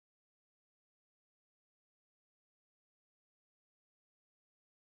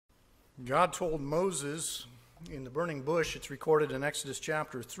God told Moses in the burning bush, it's recorded in Exodus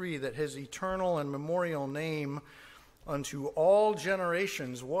chapter 3, that his eternal and memorial name unto all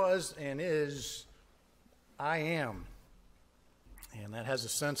generations was and is, I am. And that has a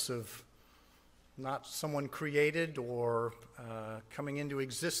sense of not someone created or coming into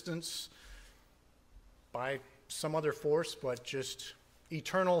existence by some other force, but just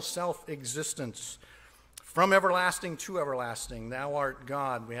eternal self-existence. From everlasting to everlasting, thou art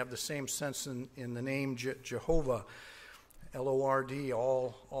God. We have the same sense in the name Jehovah, L-O-R-D,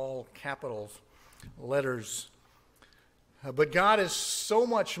 all capital letters. But God is so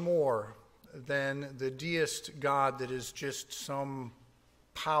much more than the deist God that is just some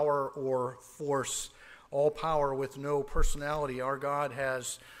power or force, all power with no personality. Our God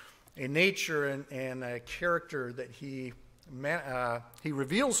has a nature and a character that He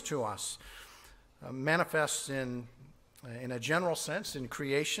reveals to us. Manifests in a general sense in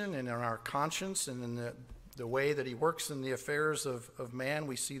creation and in our conscience and in the way that He works in the affairs of man.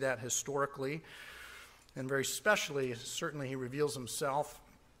 We see that historically, and very specially, certainly He reveals Himself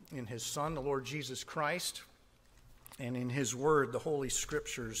in His Son, the Lord Jesus Christ, and in His Word, the Holy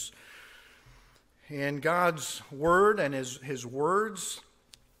Scriptures. And God's Word and His words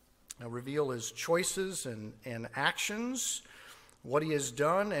reveal His choices and actions, what He has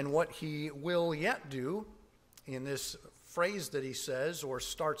done and what He will yet do in this phrase that He says or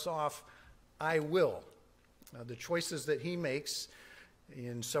starts off, I will. The choices that He makes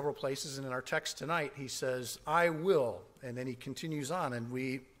in several places, and in our text tonight, He says, I will, and then He continues on, and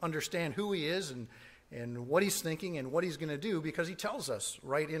we understand who He is and what He's thinking and what He's going to do because He tells us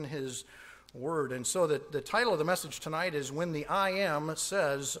right in His Word. And so the title of the message tonight is When the I Am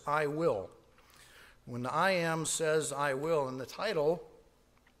Says, I Will. When the I Am says, I will. And the title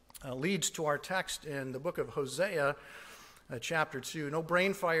leads to our text in the book of Hosea, chapter 2. No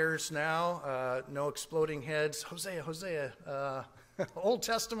brain fires now, no exploding heads. Hosea, Old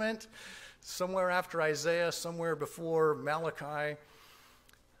Testament, somewhere after Isaiah, somewhere before Malachi.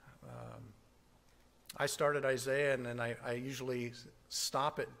 I started Isaiah, and then I usually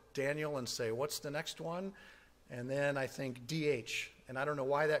stop at Daniel and say, what's the next one? And then I think DH. And I don't know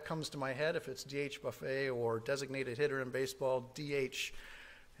why that comes to my head, if it's DH buffet or designated hitter in baseball, DH.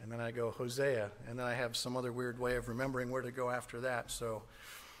 And then I go Hosea. And then I have some other weird way of remembering where to go after that. So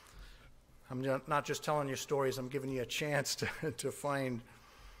I'm not just telling you stories, I'm giving you a chance to find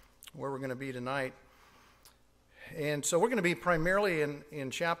where we're going to be tonight. And so we're going to be primarily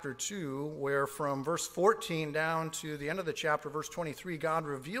in chapter 2, where from verse 14 down to the end of the chapter, verse 23, God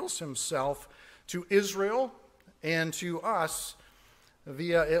reveals Himself to Israel and to us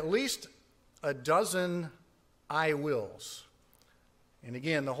via at least a dozen I wills. And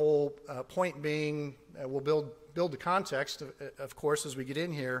again, the whole point being, we'll build the context, of course, as we get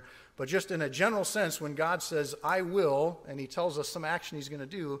in here, but just in a general sense, when God says, I will, and He tells us some action He's going to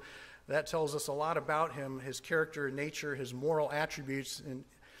do, that tells us a lot about Him, His character, nature, His moral attributes, and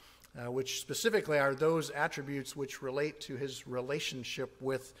which specifically are those attributes which relate to His relationship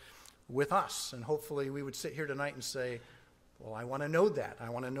with us. And hopefully we would sit here tonight and say, well, I want to know that.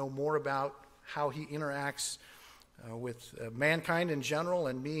 I want to know more about how He interacts with mankind in general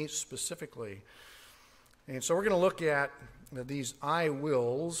and me specifically. And so we're going to look at these I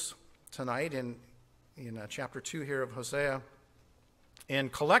wills tonight in chapter 2 here of Hosea.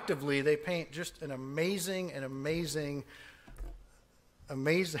 And collectively, they paint just an amazing,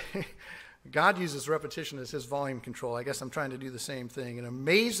 God uses repetition as His volume control. I guess I'm trying to do the same thing. An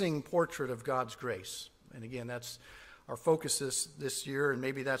amazing portrait of God's grace. And again, that's our focus this year, and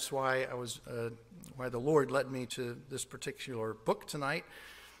maybe that's why why the Lord led me to this particular book tonight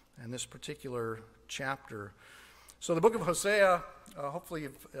and this particular chapter. So the book of Hosea, hopefully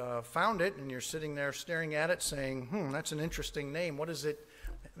you've found it, and you're sitting there staring at it saying, that's an interesting name. What does it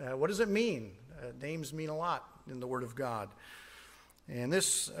mean? Names mean a lot in the Word of God. And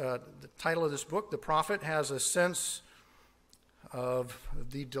the title of this book, the prophet, has a sense of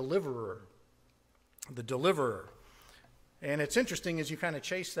the deliverer. The deliverer. And it's interesting as you kind of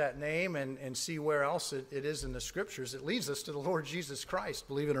chase that name and see where else it is in the Scriptures. It leads us to the Lord Jesus Christ,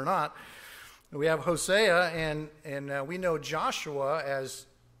 believe it or not. We have Hosea, and we know Joshua as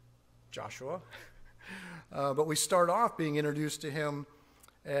Joshua. But we start off being introduced to him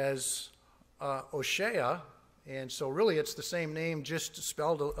as Hosea. And so really it's the same name, just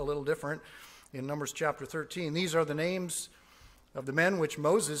spelled a little different in Numbers chapter 13. These are the names of the men which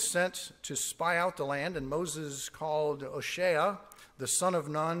Moses sent to spy out the land. And Moses called Hosea, the son of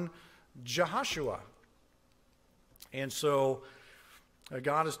Nun, Jehoshua. And so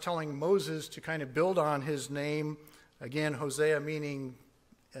God is telling Moses to kind of build on his name. Again, Hosea meaning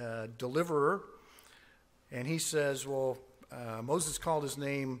deliverer. And he says, well, Moses called his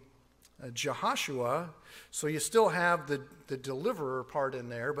name Jehoshua, so you still have the deliverer part in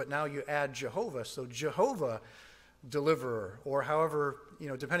there, but now you add Jehovah. So Jehovah deliverer, or however,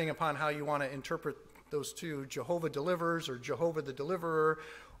 depending upon how you want to interpret those two, Jehovah delivers, or Jehovah the deliverer,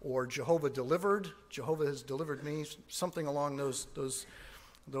 or Jehovah delivered. Jehovah has delivered me, something along those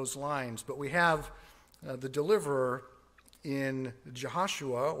lines. But we have the deliverer in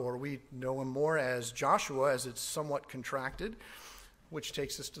Jehoshua, or we know him more as Joshua, as it's somewhat contracted, which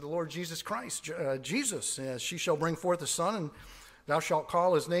takes us to the Lord Jesus Christ. Jesus, she shall bring forth a son, and thou shalt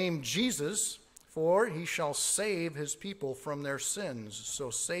call his name Jesus, for he shall save his people from their sins.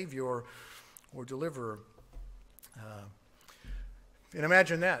 So Savior or deliverer. And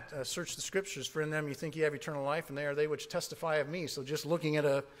imagine that. Search the scriptures, for in them you think you have eternal life, and they are they which testify of me. So just looking at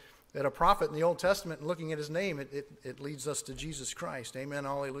a prophet in the Old Testament and looking at his name, it leads us to Jesus Christ. Amen,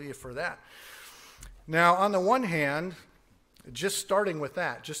 hallelujah for that. Now, on the one hand, just starting with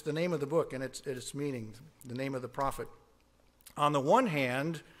that, just the name of the book and its meaning, the name of the prophet. On the one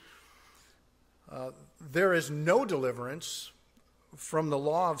hand, there is no deliverance from the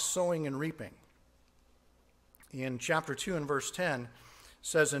law of sowing and reaping. In chapter 2 and verse 10,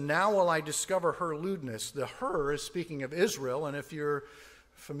 says, and now will I discover her lewdness. The her is speaking of Israel, and if you're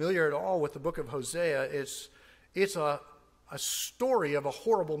familiar at all with the book of Hosea, it's a story of a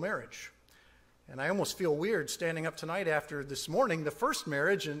horrible marriage. And I almost feel weird standing up tonight after this morning, the first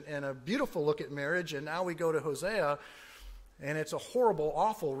marriage and a beautiful look at marriage, and now we go to Hosea, and it's a horrible,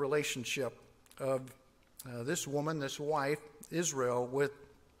 awful relationship of this woman, this wife, Israel, with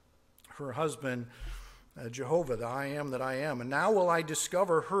her husband, Jehovah, the I am that I am. And now will I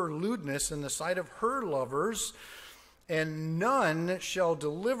discover her lewdness in the sight of her lovers, and none shall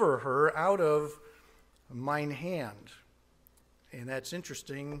deliver her out of mine hand. And that's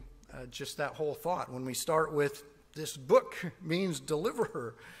interesting, just that whole thought. When we start with this book means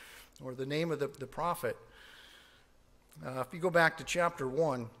deliverer, or the name of the prophet. If you go back to chapter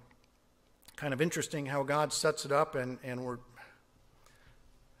 1, kind of interesting how God sets it up, and we're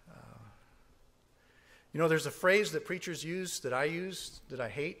there's a phrase that preachers use that I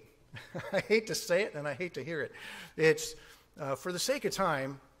hate. I hate to say it and I hate to hear it. It's, for the sake of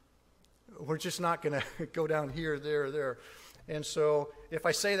time, we're just not going to go down here, there, or there. And so if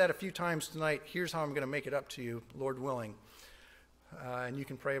I say that a few times tonight, here's how I'm going to make it up to you, Lord willing. And you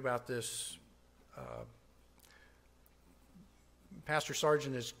can pray about this. Pastor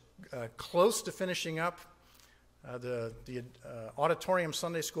Sargent is close to finishing up the auditorium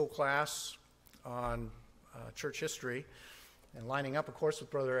Sunday school class on church history, and lining up, of course, with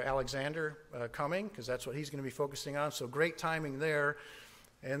Brother Alexander coming, because that's what he's going to be focusing on. So great timing there.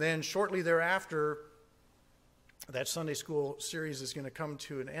 And then shortly thereafter, that Sunday school series is going to come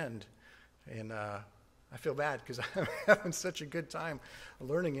to an end. And I feel bad because I'm having such a good time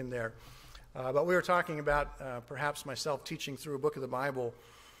learning in there. But we were talking about perhaps myself teaching through a book of the Bible,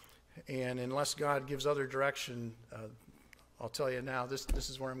 and unless God gives other direction, I'll tell you now, this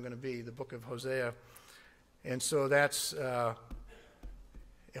is where I'm going to be, the book of Hosea. And so that's,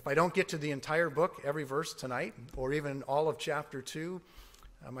 if I don't get to the entire book, every verse tonight, or even all of chapter 2,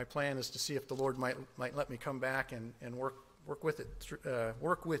 my plan is to see if the Lord might let me come back and work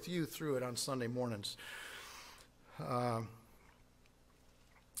with you through it on Sunday mornings.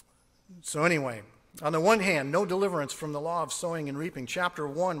 So anyway, on the one hand, no deliverance from the law of sowing and reaping. Chapter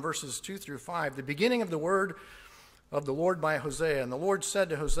 1, verses 2 through 5, the beginning of the word of the Lord by Hosea. And the Lord said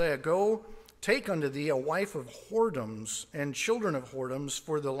to Hosea, go, take unto thee a wife of whoredoms and children of whoredoms,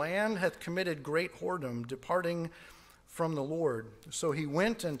 for the land hath committed great whoredom, departing from the Lord. So he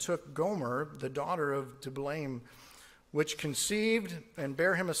went and took Gomer, the daughter of Diblaim, which conceived and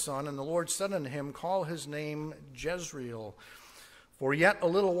bare him a son. And the Lord said unto him, call his name Jezreel. For yet a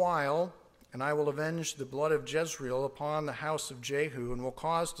little while, and I will avenge the blood of Jezreel upon the house of Jehu, and will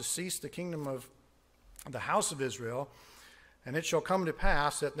cause to cease the kingdom of the house of Israel. And it shall come to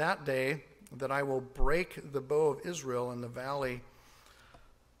pass at that day that I will break the bow of Israel in the valley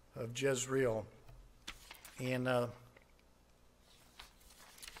of Jezreel. And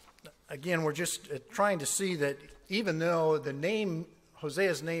again, we're just trying to see that even though the name,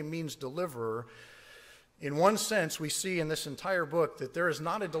 Hosea's name means deliverer, in one sense we see in this entire book that there is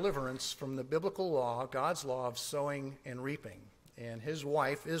not a deliverance from the biblical law, God's law of sowing and reaping. And his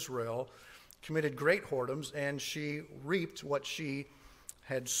wife, Israel, committed great whoredoms, and she reaped what she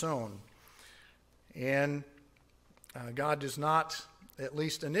had sown. And God does not, at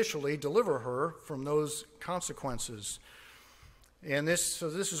least initially, deliver her from those consequences. And this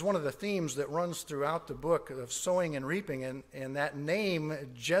is one of the themes that runs throughout the book of sowing and reaping. And that name,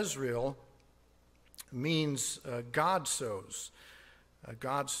 Jezreel, means God sows.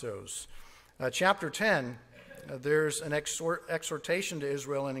 God sows. Chapter 10, there's an exhortation to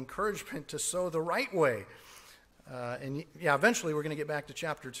Israel, an encouragement to sow the right way. Eventually we're going to get back to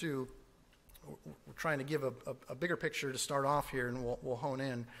chapter 2. We're trying to give a bigger picture to start off here, and we'll hone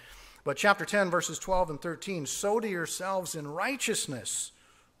in. But chapter 10, verses 12 and 13, sow to yourselves in righteousness,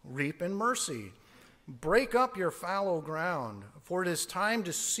 reap in mercy. Break up your fallow ground, for it is time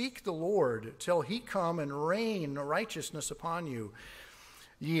to seek the Lord till he come and rain righteousness upon you.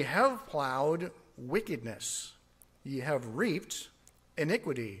 Ye have plowed wickedness, ye have reaped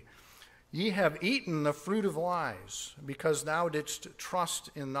iniquity. Ye have eaten the fruit of lies, because thou didst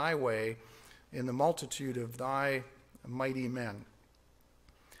trust in thy way, in the multitude of thy mighty men.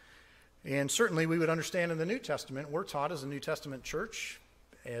 And certainly we would understand in the New Testament, we're taught as a New Testament church,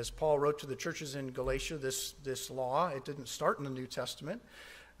 as Paul wrote to the churches in Galatia, this law, it didn't start in the New Testament.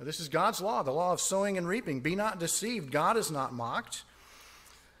 This is God's law, the law of sowing and reaping. Be not deceived, God is not mocked.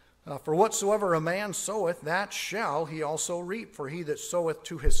 For whatsoever a man soweth, that shall he also reap. For he that soweth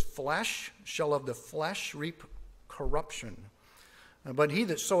to his flesh shall of the flesh reap corruption. But he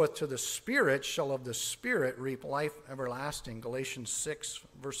that soweth to the Spirit shall of the Spirit reap life everlasting. Galatians 6,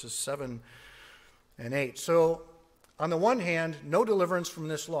 verses 7 and 8. So, on the one hand, no deliverance from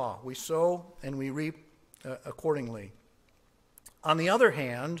this law. We sow and we reap accordingly. On the other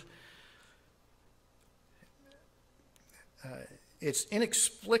hand, it's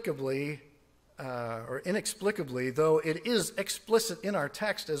inexplicably, though it is explicit in our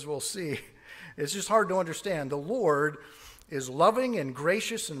text, as we'll see, it's just hard to understand. The Lord is loving and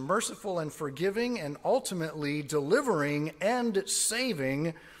gracious and merciful and forgiving and ultimately delivering and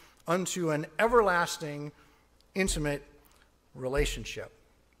saving unto an everlasting, intimate relationship.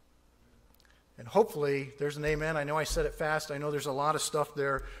 And hopefully, there's an amen. I know I said it fast. I know there's a lot of stuff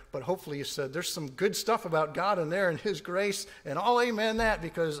there, but hopefully you said there's some good stuff about God in there and his grace, and I'll amen that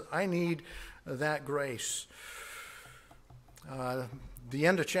because I need that grace. The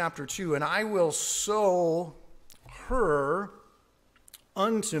end of chapter 2, and I will sow her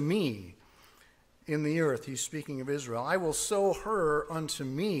unto me in the earth. He's speaking of Israel. I will sow her unto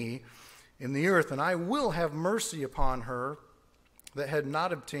me in the earth, and I will have mercy upon her that had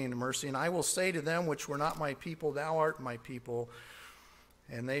not obtained mercy. And I will say to them which were not my people, thou art my people.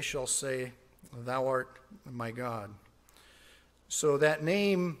 And they shall say, thou art my God. So that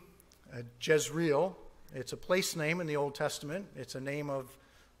name, Jezreel, it's a place name in the Old Testament. It's a name of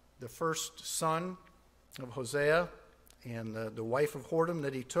the first son of Hosea and the wife of whoredom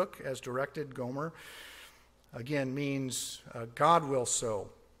that he took as directed, Gomer. Again, means God will sow.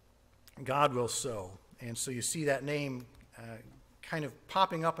 God will sow. And so you see that name kind of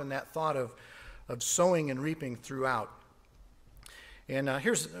popping up in that thought of sowing and reaping throughout. And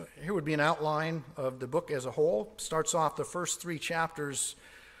here would be an outline of the book as a whole. Starts off the first 3 chapters.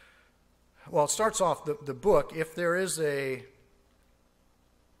 Well, it starts off the book. If there is a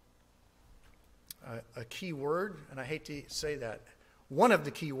key word, and I hate to say that, one of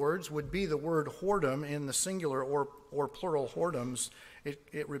the key words would be the word whoredom in the singular or plural whoredoms.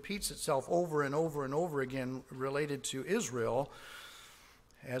 It repeats itself over and over and over again related to Israel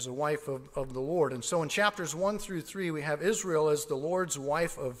as a wife of the Lord. And so in chapters 1 through 3, we have Israel as the Lord's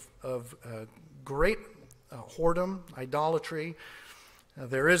wife of great whoredom, idolatry.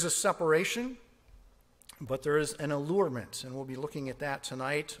 There is a separation, but there is an allurement, and we'll be looking at that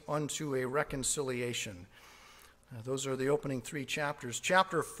tonight, unto a reconciliation. Those are the opening 3 chapters.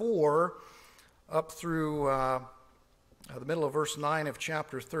 Chapter 4 up through the middle of verse 9 of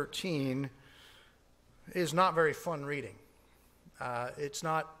chapter 13 is not very fun reading. It's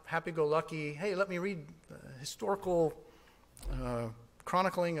not happy-go-lucky, hey, let me read historical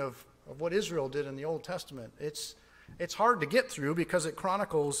chronicling of what Israel did in the Old Testament. It's hard to get through because it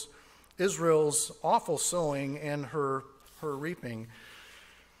chronicles Israel's awful sowing and her reaping.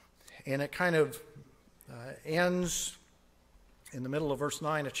 And it kind of ends in the middle of verse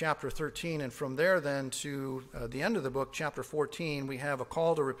 9 of chapter 13. And from there then to the end of the book, chapter 14, we have a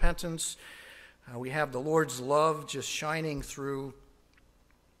call to repentance. We have the Lord's love just shining through.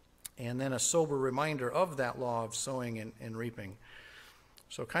 And then a sober reminder of that law of sowing and reaping.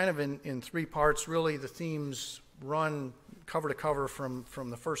 So kind of in 3 parts, really the themes run cover to cover from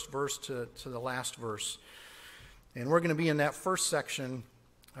the first verse to the last verse. And we're going to be in that first section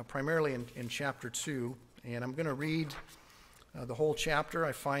primarily in chapter 2. And I'm going to read the whole chapter.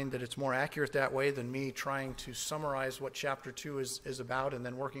 I find that it's more accurate that way than me trying to summarize what chapter 2 is about and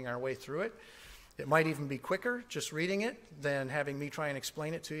then working our way through it. It might even be quicker just reading it than having me try and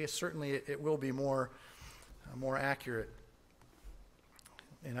explain it to you. Certainly it will be more accurate.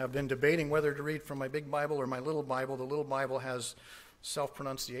 And I've been debating whether to read from my big Bible or my little Bible. The little Bible has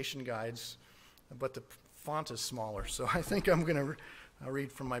self-pronunciation guides, but the font is smaller. So I think I'm going to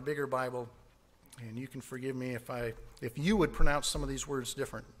read from my bigger Bible, and you can forgive me if you would pronounce some of these words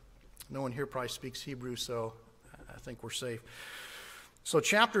different. No one here probably speaks Hebrew, so I think we're safe. So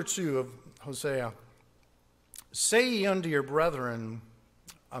chapter 2 of Hosea. Say ye unto your brethren,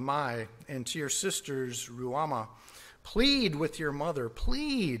 Amai, and to your sisters, Ruama, plead with your mother,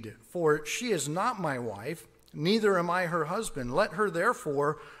 plead, for she is not my wife, neither am I her husband. Let her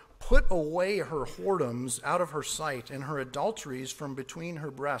therefore put away her whoredoms out of her sight, and her adulteries from between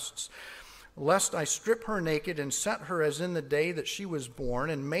her breasts, lest I strip her naked, and set her as in the day that she was born,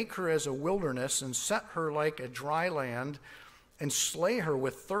 and make her as a wilderness, and set her like a dry land, and slay her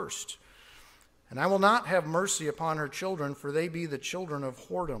with thirst. And I will not have mercy upon her children, for they be the children of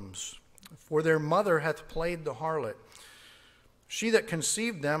whoredoms. For their mother hath played the harlot. She that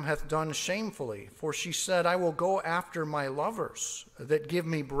conceived them hath done shamefully. For she said, I will go after my lovers, that give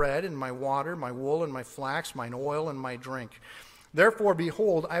me bread and my water, my wool and my flax, mine oil and my drink. Therefore,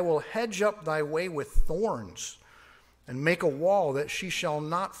 behold, I will hedge up thy way with thorns, and make a wall that she shall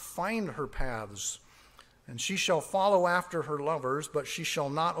not find her paths. And she shall follow after her lovers, but she shall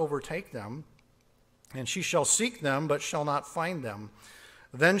not overtake them. And she shall seek them, but shall not find them.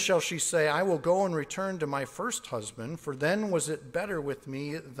 Then shall she say, I will go and return to my first husband, for then was it better with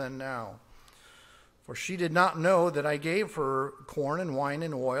me than now. For she did not know that I gave her corn and wine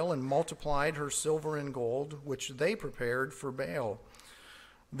and oil, and multiplied her silver and gold, which they prepared for Baal.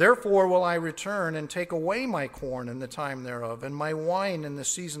 Therefore will I return and take away my corn in the time thereof, and my wine in the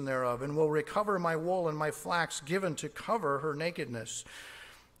season thereof, and will recover my wool and my flax given to cover her nakedness.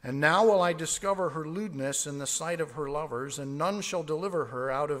 And now will I discover her lewdness in the sight of her lovers, and none shall deliver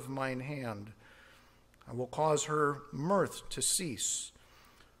her out of mine hand. I will cause her mirth to cease,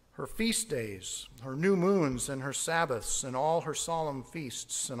 her feast days, her new moons, and her Sabbaths, and all her solemn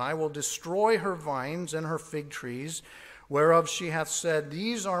feasts. And I will destroy her vines and her fig trees, whereof she hath said,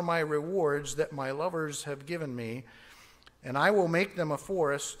 These are my rewards that my lovers have given me. And I will make them a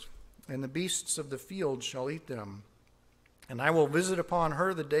forest, and the beasts of the field shall eat them. And I will visit upon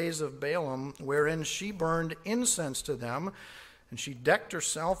her the days of Balaam, wherein she burned incense to them, and she decked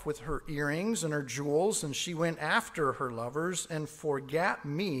herself with her earrings and her jewels, and she went after her lovers, and forgat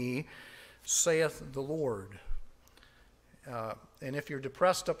me, saith the Lord. And if you're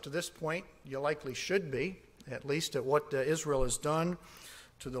depressed up to this point, you likely should be, at least at what Israel has done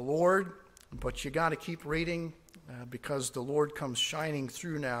to the Lord. But you got to keep reading, because the Lord comes shining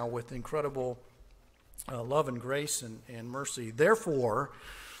through now with incredible love and grace and mercy. Therefore,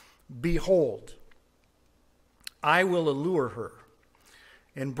 behold, I will allure her,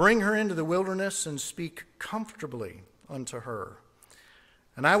 and bring her into the wilderness, and speak comfortably unto her.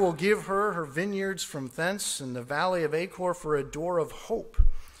 And I will give her her vineyards from thence, and the valley of Achor for a door of hope.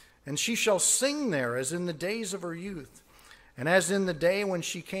 And she shall sing there as in the days of her youth, and as in the day when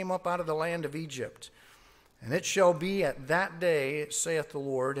she came up out of the land of Egypt. And it shall be at that day, saith the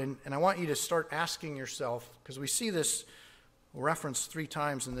Lord. And I want you to start asking yourself, because we see this referenced 3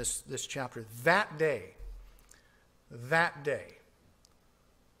 times in this chapter. That day. That day.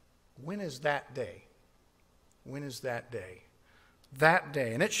 When is that day? When is that day? That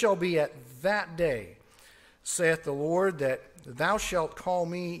day. And it shall be at that day, saith the Lord, that thou shalt call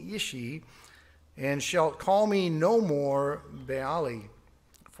me Ishi, and shalt call me no more Baali.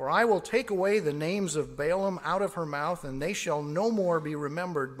 For I will take away the names of Balaam out of her mouth, and they shall no more be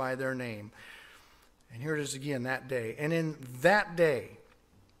remembered by their name. And here it is again, that day. And in that day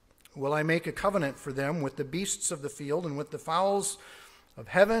will I make a covenant for them with the beasts of the field, and with the fowls of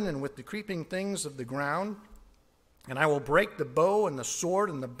heaven, and with the creeping things of the ground. And I will break the bow and the sword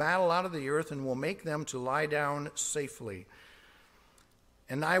and the battle out of the earth, and will make them to lie down safely.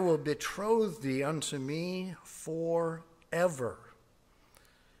 And I will betroth thee unto me forever.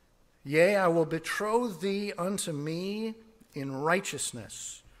 Yea, I will betroth thee unto me in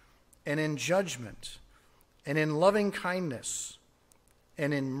righteousness, and in judgment, and in loving kindness,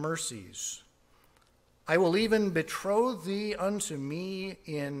 and in mercies. I will even betroth thee unto me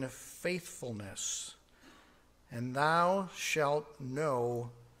in faithfulness, and thou shalt know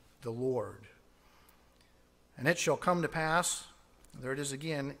the Lord. And it shall come to pass, there it is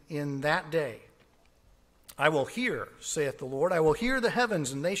again, in that day, I will hear, saith the Lord, I will hear the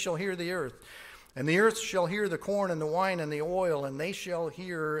heavens, and they shall hear the earth. And the earth shall hear the corn and the wine and the oil, and they shall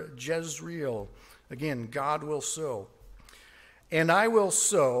hear Jezreel. Again, God will sow. And I will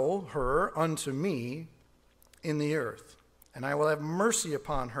sow her unto me in the earth, and I will have mercy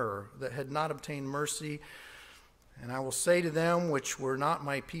upon her that had not obtained mercy. And I will say to them which were not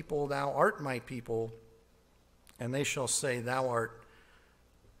my people, Thou art my people. And they shall say, Thou art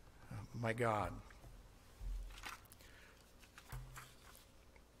my God.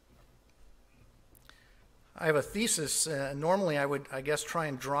 I have a thesis. Normally I would, I guess, try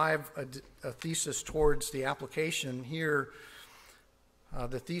and drive a thesis towards the application. Here,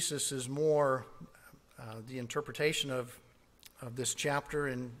 the thesis is more the interpretation of this chapter,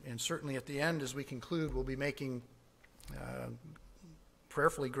 and certainly at the end, as we conclude, we'll be making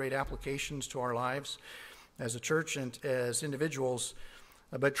prayerfully great applications to our lives as a church and as individuals.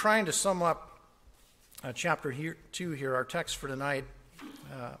 But trying to sum up chapter 2 here, our text for tonight,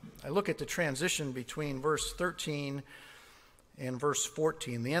 I look at the transition between verse 13 and verse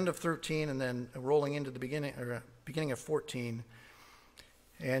 14, the end of 13 and then rolling into the beginning of 14,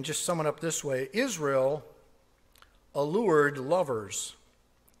 and just sum it up this way. Israel allured lovers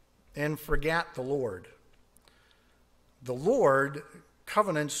and forgot the Lord. The Lord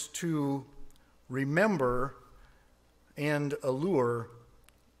covenants to remember and allure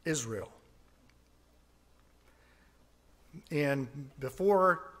Israel. And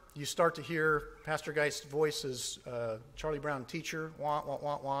before you start to hear Pastor Geist's voice as Charlie Brown teacher, wah, wah,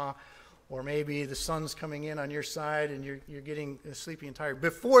 wah, wah, or maybe the sun's coming in on your side and you're getting sleepy and tired,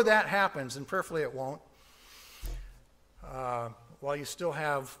 before that happens, and prayerfully it won't, while you still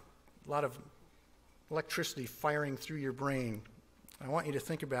have a lot of electricity firing through your brain, I want you to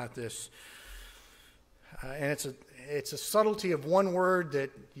think about this. And it's a subtlety of one word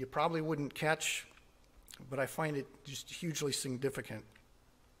that you probably wouldn't catch, but I find it just hugely significant.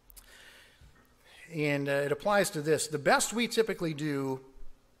 And it applies to this. The best we typically do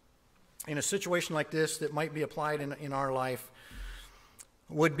in a situation like this that might be applied in our life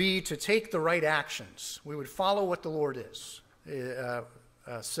would be to take the right actions. We would follow what the Lord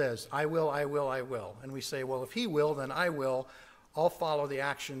says. I will, I will, I will. And we say, well, if he will, then I will. I'll follow the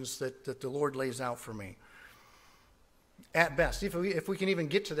actions that the Lord lays out for me. At best, if we can even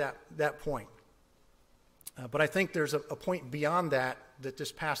get to that point. But I think there's a point beyond that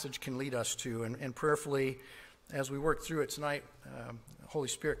this passage can lead us to. And prayerfully, as we work through it tonight, the Holy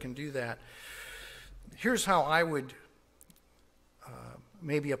Spirit can do that. Here's how I would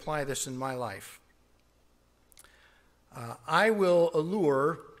maybe apply this in my life. I will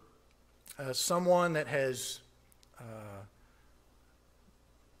allure someone that has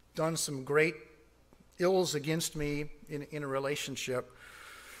done some great ills against me in a relationship.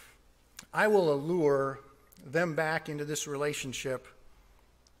 I will allure them back into this relationship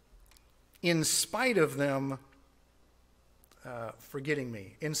in spite of them forgetting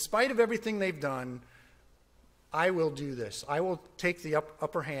me. In spite of everything they've done, I will do this. I will take the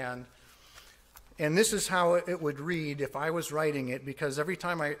upper hand. And this is how it would read if I was writing it, because every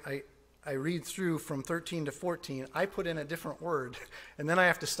time I read through from 13 to 14, I put in a different word. And then I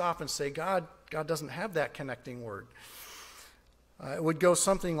have to stop and say, God doesn't have that connecting word. It would go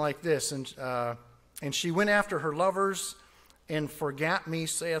something like this. And she went after her lovers and forgot me,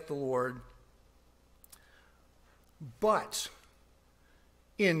 saith the Lord. But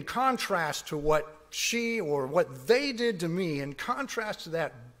in contrast to what she or what they did to me, in contrast to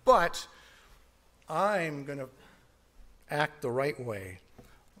that, but I'm going to act the right way.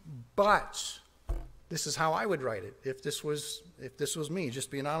 But this is how I would write it if this was me, just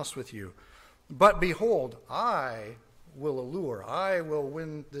being honest with you. But behold, I will allure. I will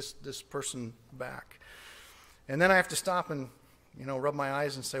win this person back. And then I have to stop and rub my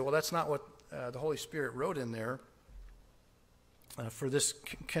eyes and say, well, that's not what the Holy Spirit wrote in there. For this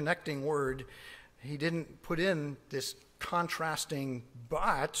connecting word, he didn't put in this contrasting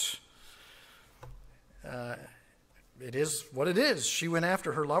but. It is what it is. She went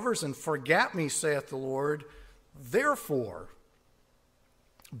after her lovers and forgot me, saith the Lord. Therefore,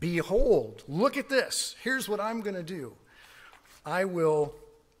 behold, look at this. Here's what I'm going to do. I will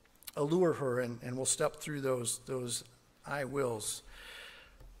allure her, and we'll step through those I wills.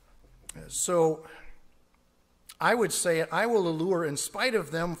 So I would say I will allure in spite of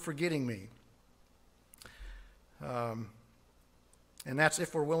them forgetting me. And that's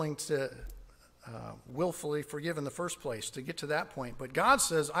if we're willing to willfully forgive in the first place to get to that point. But God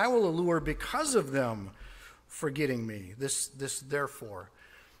says, I will allure because of them forgetting me. This therefore.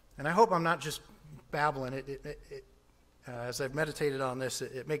 And I hope I'm not just babbling. As I've meditated on this,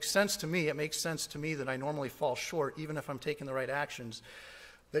 it makes sense to me. It makes sense to me that I normally fall short, even if I'm taking the right actions.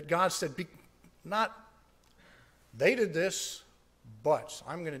 That God said, not they did this, but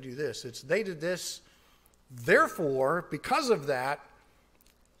I'm going to do this. It's they did this, Therefore, because of that,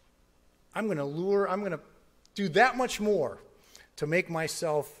 I'm going to do that much more to make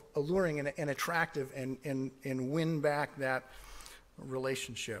myself alluring and attractive and win back that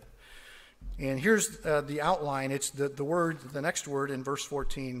relationship. And here's the outline. It's the next word in verse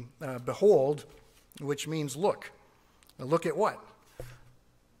 14, behold, which means look. Look at what?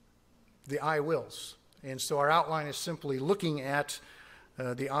 The I wills. And so our outline is simply looking at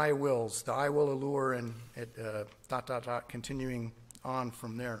the I wills, the I will allure, and continuing on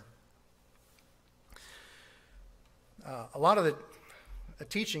from there. A lot of the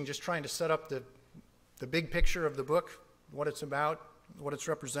teaching, just trying to set up the big picture of the book, what it's about, what it's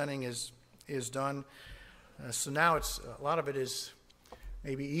representing is done. So now a lot of it is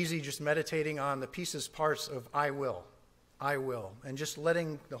maybe easy, just meditating on the pieces, parts of I will, and just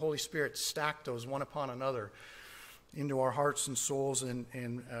letting the Holy Spirit stack those one upon another into our hearts and souls and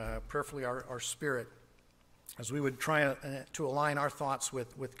prayerfully our spirit, as we would try to align our thoughts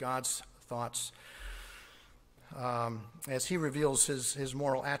with God's thoughts, as he reveals his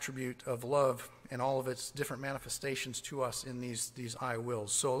moral attribute of love and all of its different manifestations to us in these I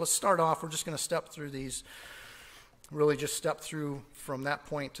wills. So let's start off. We're just going to step through these, really just step through from that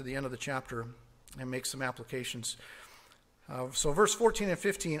point to the end of the chapter and make some applications. So verse 14 and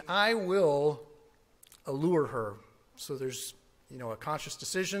 15, I will allure her. So there's, a conscious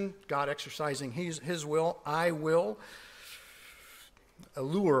decision, God exercising his will. I will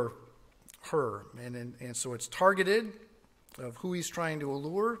allure her. And so it's targeted of who he's trying to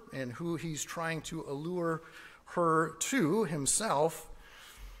allure and who he's trying to allure her to himself.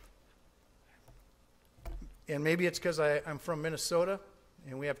 And maybe it's because I'm from Minnesota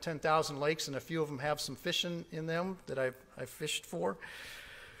and we have 10,000 lakes and a few of them have some fish in them that I've fished for.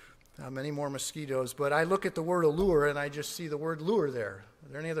 Many more mosquitoes. But I look at the word allure and I just see the word lure there. Are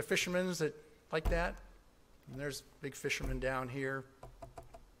there any other fishermen that like that? And there's big fishermen down here.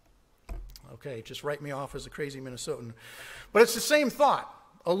 Okay, just write me off as a crazy Minnesotan. But it's the same thought.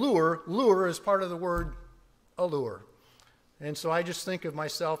 Allure, lure is part of the word allure. And so I just think of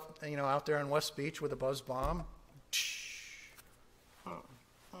myself, out there on West Beach with a buzz bomb.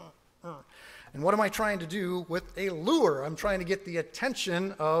 And what am I trying to do with a lure? I'm trying to get the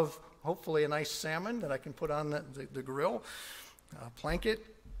attention of hopefully a nice salmon that I can put on the grill, plank it.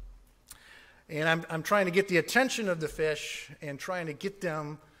 And I'm trying to get the attention of the fish and trying to get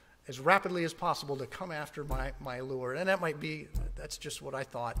them as rapidly as possible to come after my lure. And that's just what I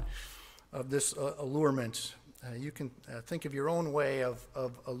thought of this allurement. You can think of your own way of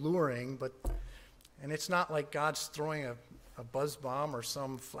alluring, and it's not like God's throwing a buzz bomb or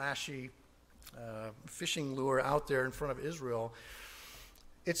some flashy fishing lure out there in front of Israel.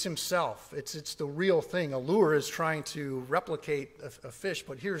 It's himself. It's the real thing. A lure is trying to replicate a fish,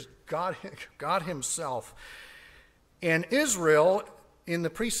 but here's God himself. And Israel, in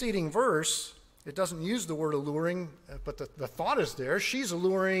the preceding verse, it doesn't use the word alluring, but the thought is there. She's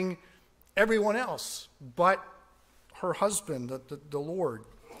alluring everyone else but her husband, the Lord.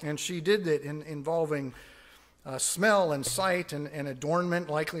 And she did it involving smell and sight and adornment,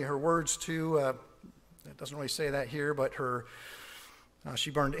 likely her words too. It doesn't really say that here, but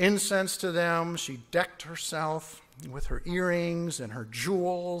she burned incense to them. She decked herself with her earrings and her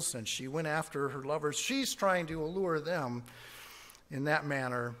jewels, and she went after her lovers. She's trying to allure them in that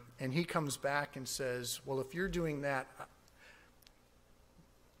manner. And he comes back and says, well, if you're doing that,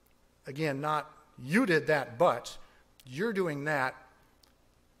 again, not you did that, but you're doing that,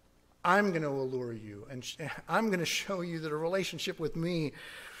 I'm going to allure you. And I'm going to show you that a relationship with me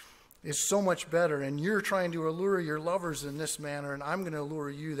is so much better. And you're trying to allure your lovers in this manner, and I'm going to allure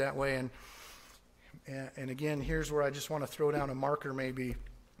you that way. And again, here's where I just want to throw down a marker maybe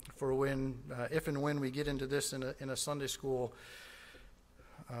for when, if and when we get into this in a Sunday school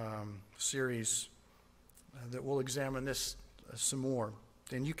series that we'll examine this some more.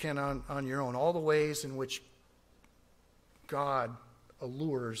 Then you can on your own. All the ways in which God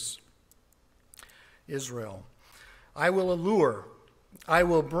allures Israel. I will allure. I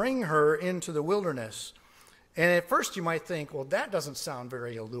will bring her into the wilderness. And at first you might think, well, that doesn't sound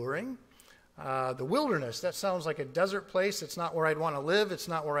very alluring. The wilderness, that sounds like a desert place. It's not where I'd want to live. It's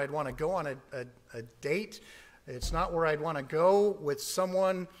not where I'd want to go on a date. It's not where I'd want to go with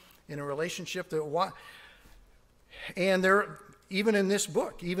someone in a relationship and there, even in this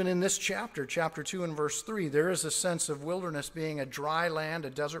book, even in this chapter 2 and verse 3, there is a sense of wilderness being a dry land, a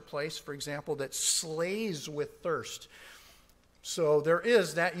desert place, for example, that slays with thirst. So there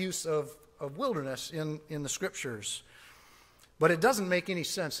is that use of wilderness in the scriptures. But it doesn't make any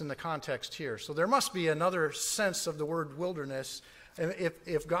sense in the context here. So there must be another sense of the word wilderness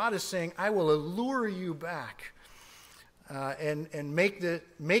If God is saying, I will allure you back and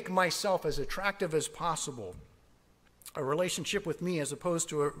make myself as attractive as possible, a relationship with me as opposed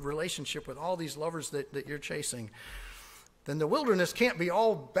to a relationship with all these lovers that you're chasing, then the wilderness can't be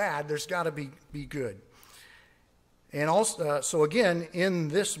all bad. There's got to be good. And also, so again, in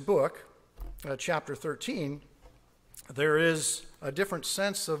this book, chapter 13, there is a different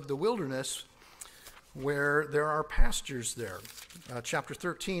sense of the wilderness where there are pastures there. Chapter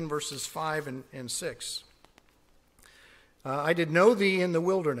 13, verses 5 and 6. I did know thee in the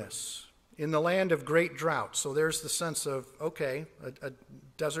wilderness, in the land of great drought. So there's the sense of, okay, a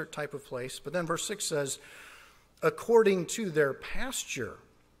desert type of place. But then verse 6 says, according to their pasture,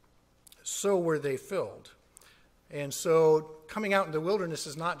 so were they filled. And so coming out in the wilderness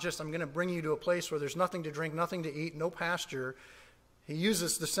is not just, I'm going to bring you to a place where there's nothing to drink, nothing to eat, no pasture. He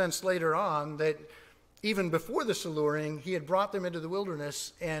uses the sense later on that even before this alluring, he had brought them into the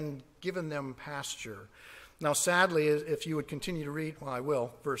wilderness and given them pasture. Now, sadly, if you would continue to read, well, I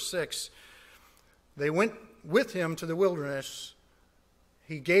will, verse 6, they went with him to the wilderness.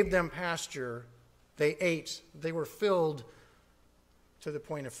 He gave them pasture. They ate. They were filled to the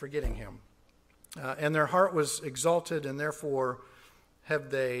point of forgetting him. And their heart was exalted, and therefore have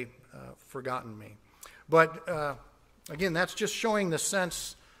they forgotten me. But again, that's just showing the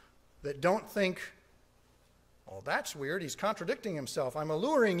sense that don't think, oh, that's weird. He's contradicting himself. I'm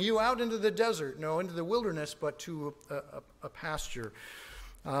alluring you out into the desert. No, into the wilderness, but to a pasture.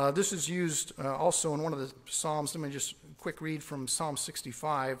 This is used also in one of the Psalms. Let me just quick read from Psalm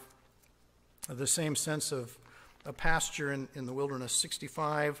 65. The same sense of a pasture in the wilderness.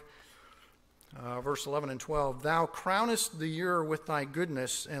 65. Verse 11 and 12, thou crownest the year with thy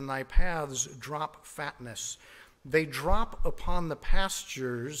goodness, and thy paths drop fatness. They drop upon the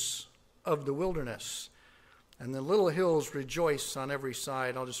pastures of the wilderness, and the little hills rejoice on every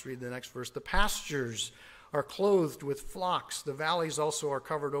side. I'll just read the next verse. The pastures are clothed with flocks. The valleys also are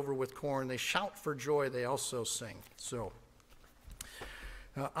covered over with corn. They shout for joy. They also sing. So,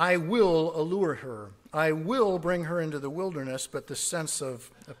 I will allure her. I will bring her into the wilderness, but the sense of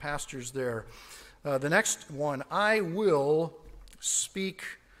the pastures there. The next one, I will speak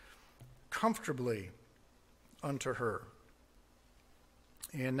comfortably unto her.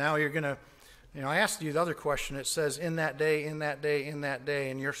 And now you're going to, I asked you the other question. It says, in that day, in that day, in that day.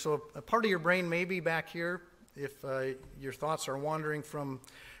 And you're so, a part of your brain may be back here if your thoughts are wandering from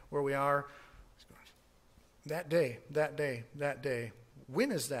where we are. That day, that day, that day.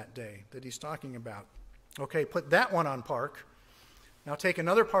 When is that day that he's talking about? Okay, put that one on park. Now take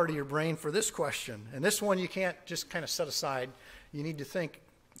another part of your brain for this question. And this one you can't just kind of set aside. You need to think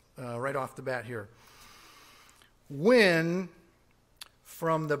right off the bat here. When,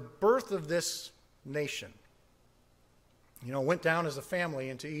 from the birth of this nation, went down as a family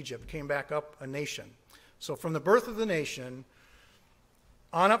into Egypt, came back up a nation. So from the birth of the nation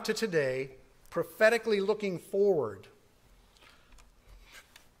on up to today, prophetically looking forward,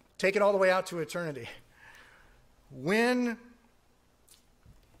 take it all the way out to eternity. When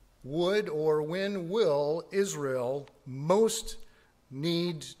would or when will Israel most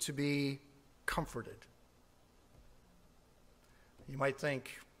need to be comforted? You might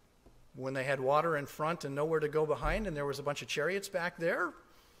think when they had water in front and nowhere to go behind and there was a bunch of chariots back there,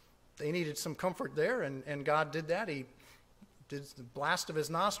 they needed some comfort there, and God did that. He did the blast of his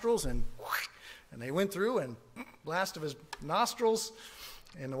nostrils, and they went through, and blast of his nostrils,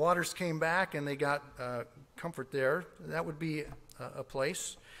 and the waters came back, and they got comfort there. That would be a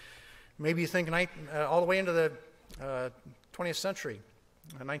place. Maybe you think all the way into the 20th century,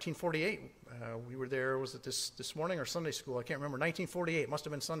 1948. We were there, was it this morning or Sunday school? I can't remember. 1948, must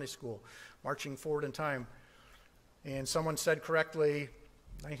have been Sunday school, marching forward in time. And someone said correctly,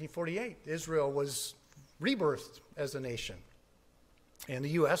 1948, Israel was rebirthed as a nation. And the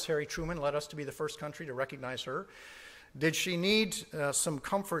U.S., Harry Truman, led us to be the first country to recognize her. Did she need some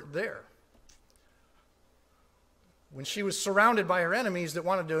comfort there? When she was surrounded by her enemies that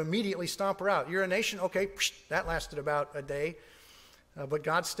wanted to immediately stomp her out. You're a nation? Okay, that lasted about a day. But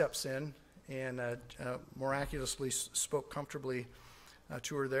God steps in and miraculously spoke comfortably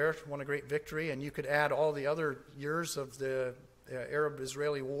to her there. Won a great victory. And you could add all the other years of the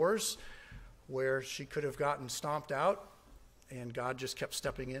Arab-Israeli wars where she could have gotten stomped out. And God just kept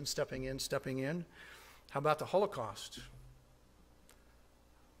stepping in, stepping in, stepping in. How about the Holocaust?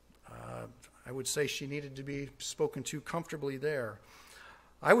 I would say she needed to be spoken to comfortably there.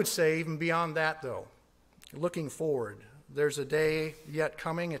 I would say even beyond that, though, looking forward, there's a day yet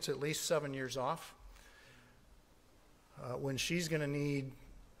coming, it's at least 7 years off, when she's going to need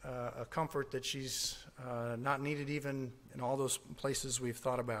a comfort that she's not needed even in all those places we've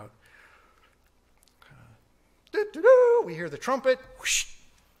thought about. We hear the trumpet. Whoosh.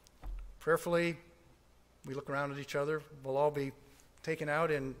 Prayerfully, we look around at each other. We'll all be taken out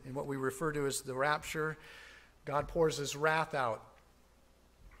in what we refer to as the rapture. God pours his wrath out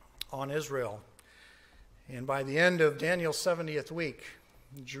on Israel. And by the end of Daniel's 70th week,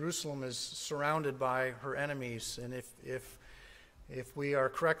 Jerusalem is surrounded by her enemies. And if we are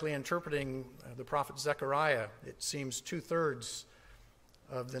correctly interpreting the prophet Zechariah, it seems 2/3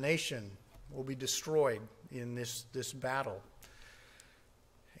 of the nation will be destroyed in this battle.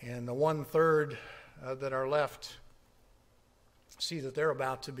 And the 1/3 that are left see that they're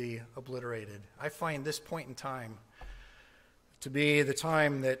about to be obliterated. I find this point in time to be the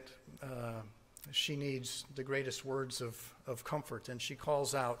time that she needs the greatest words of comfort, and she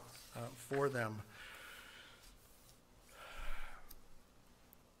calls out for them.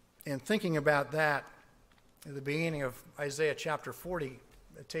 And thinking about that, at the beginning of Isaiah chapter 40,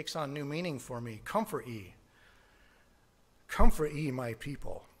 it takes on new meaning for me. Comfort ye, my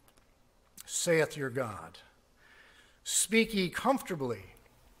people, saith your God. Speak ye comfortably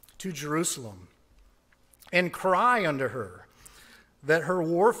to Jerusalem, and cry unto her that her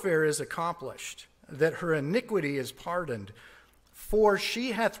warfare is accomplished, that her iniquity is pardoned, for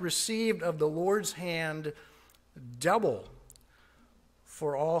she hath received of the Lord's hand double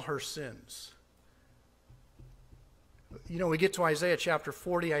for all her sins. You know, we get to Isaiah chapter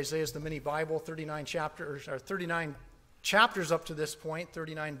 40. Isaiah is the mini Bible, 39 chapters up to this point,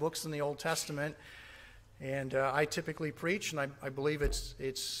 39 books in the Old Testament. And I typically preach, and I believe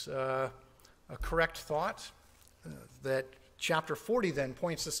it's a correct thought, that chapter 40 then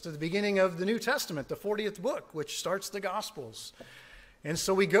points us to the beginning of the New Testament, the 40th book, which starts the Gospels. And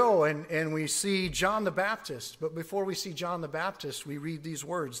so we go and we see John the Baptist. But before we see John the Baptist, we read these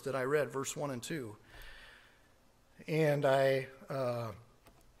words that I read, verse 1 and 2. And I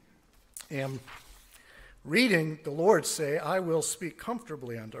am reading the Lord say, I will speak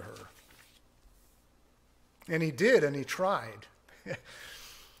comfortably unto her. And he did, and he tried.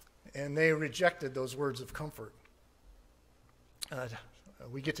 And they rejected those words of comfort.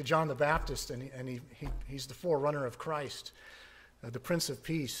 We get to John the Baptist, and he's the forerunner of Christ, the Prince of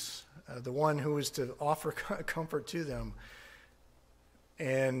Peace, the one who is to offer comfort to them.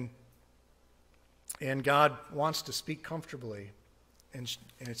 And God wants to speak comfortably, and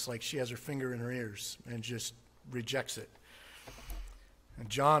it's like she has her finger in her ears and just rejects it. And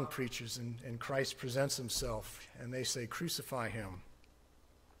John preaches, and Christ presents himself, and they say, crucify him.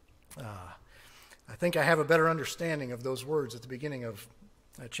 I think I have a better understanding of those words at the beginning of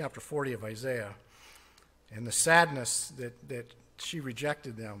chapter 40 of Isaiah, and the sadness that she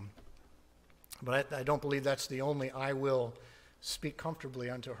rejected them. But I don't believe that's the only I will speak comfortably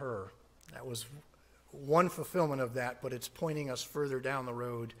unto her. That was one fulfillment of that, but it's pointing us further down the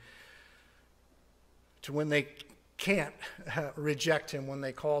road to when they can't reject him when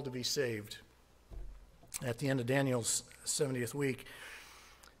they call to be saved. At the end of Daniel's 70th week,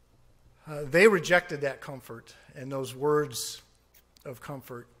 they rejected that comfort and those words of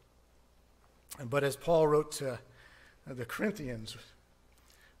comfort. But as Paul wrote to the Corinthians,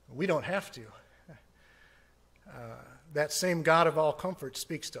 we don't have to. That same God of all comfort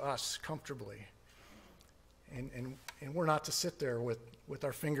speaks to us comfortably. And we're not to sit there with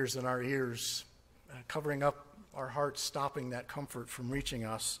our fingers in our ears, covering up our hearts, stopping that comfort from reaching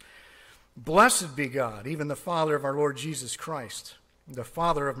us. Blessed be God, even the Father of our Lord Jesus Christ, the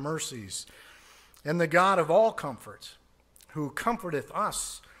Father of mercies, and the God of all comfort, who comforteth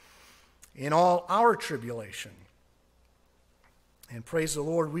us in all our tribulation. And praise the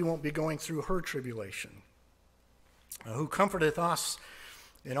Lord, we won't be going through her tribulation. Who comforteth us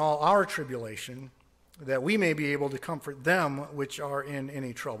in all our tribulation, that we may be able to comfort them which are in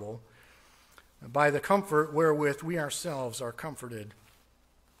any trouble, by the comfort wherewith we ourselves are comforted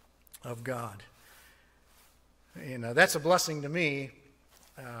of God. And that's a blessing to me,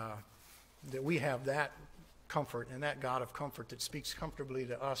 that we have that comfort and that God of comfort that speaks comfortably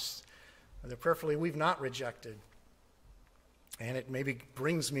to us, that prayerfully we've not rejected. And it maybe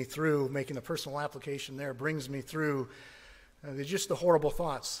brings me through, making the personal application there, brings me through just the horrible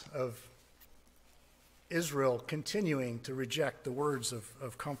thoughts of Israel continuing to reject the words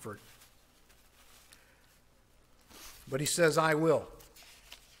of comfort. But he says, I will.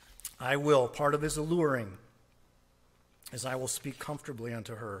 I will. Part of his alluring is I will speak comfortably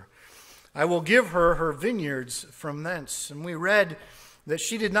unto her. I will give her her vineyards from thence. And we read that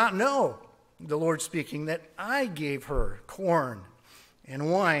she did not know, the Lord speaking, that I gave her corn and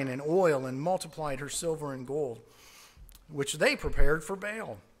wine and oil and multiplied her silver and gold, which they prepared for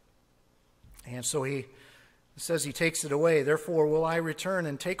Baal, And so he says he takes it away. Therefore will I return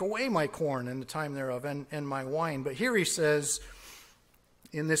and take away my corn in the time thereof, and my wine. But here he says,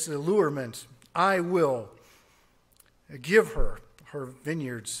 in this allurement, I will give her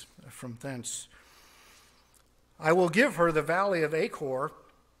vineyards from thence. I will give her the valley of Achor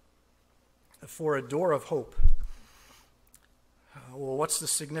for a door of hope. Well, what's the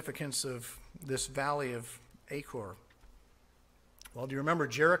significance of this valley of Achor? Well, do you remember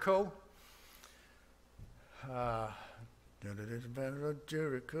Jericho?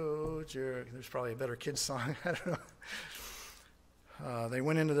 Jericho. There's probably a better kids song. I don't know. They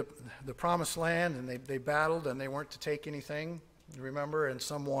went into the promised land, and they battled, and they weren't to take anything, you remember? And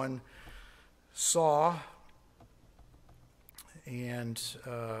someone saw and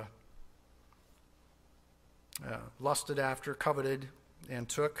lusted after, coveted, and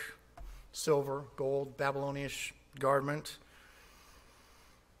took silver, gold, Babylonish garment.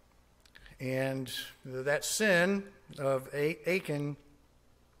 And that sin of Achan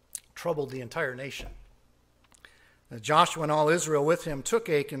troubled the entire nation. Joshua and all Israel with him took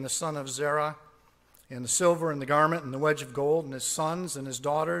Achan the son of Zerah, and the silver and the garment and the wedge of gold, and his sons and his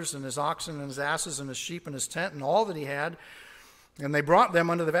daughters and his oxen and his asses and his sheep and his tent and all that he had, and they brought them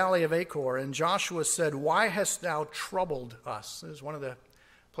unto the valley of Achor. And Joshua said, Why hast thou troubled us? This is one of the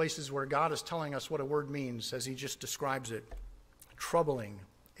places where God is telling us what a word means, as he just describes it. Troubling,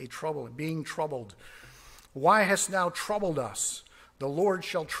 being troubled. Why hast thou troubled us? The Lord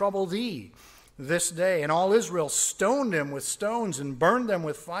shall trouble thee this day. And all Israel stoned him with stones and burned them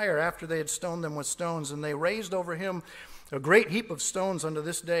with fire after they had stoned them with stones. And they raised over him a great heap of stones unto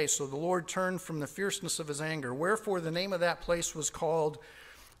this day. So the Lord turned from the fierceness of his anger. Wherefore the name of that place was called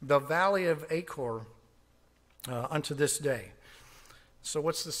the Valley of Achor unto this day. So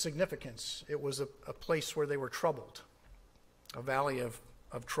what's the significance? It was a place where they were troubled, a valley of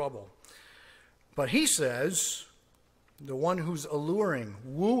trouble. But he says, the one who's alluring,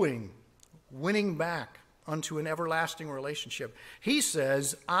 wooing, winning back unto an everlasting relationship, he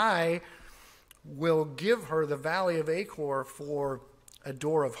says, I will give her the valley of Achor for a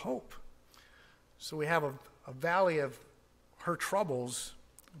door of hope. So we have a valley of her troubles,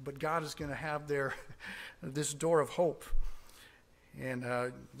 but God is going to have this door of hope.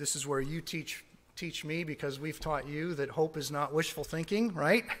 And this is where you teach me, because we've taught you that hope is not wishful thinking,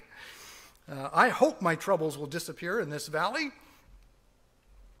 right? I hope my troubles will disappear in this valley.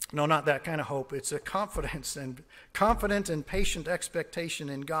 No, not that kind of hope. It's a confident and patient expectation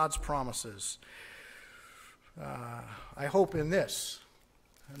in God's promises. I hope in this.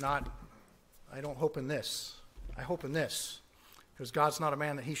 I don't hope in this. I hope in this, because God's not a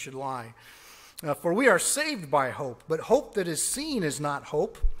man that he should lie. For we are saved by hope, but hope that is seen is not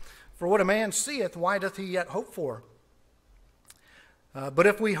hope. For what a man seeth, why doth he yet hope for? But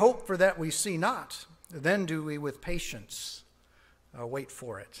if we hope for that we see not, then do we with patience wait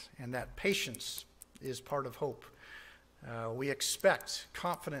for it. And that patience is part of hope. We expect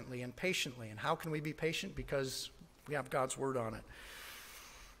confidently and patiently. And how can we be patient? Because we have God's word on it.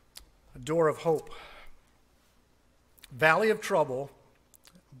 A door of hope. Valley of trouble,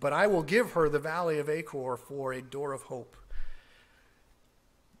 but I will give her the valley of Achor for a door of hope.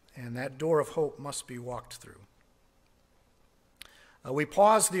 And that door of hope must be walked through. We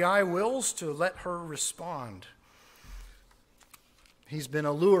pause the I wills to let her respond. He's been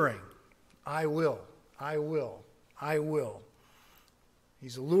alluring. I will, I will, I will.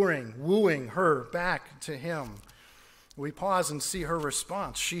 He's alluring, wooing her back to him. We pause and see her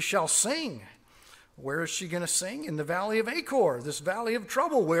response. She shall sing. Where is she going to sing? In the valley of Achor, this valley of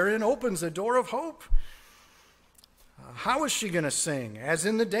trouble, wherein opens a door of hope. How is she going to sing? As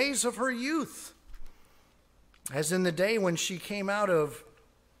in the days of her youth. As in the day when she came out of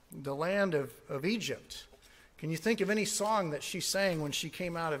the land of Egypt. Can you think of any song that she sang when she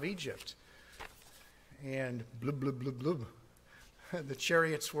came out of Egypt? And blub, blub, blub, blub. The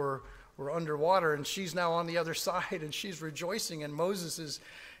chariots were underwater, and she's now on the other side, and she's rejoicing, and Moses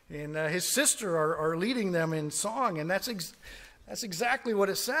and his sister are leading them in song, and that's exactly what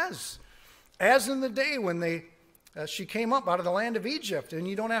it says. As in the day when she came up out of the land of Egypt, and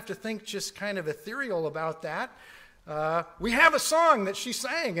you don't have to think just kind of ethereal about that. We have a song that she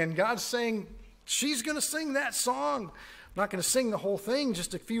sang, and God's saying she's going to sing that song. I'm not going to sing the whole thing,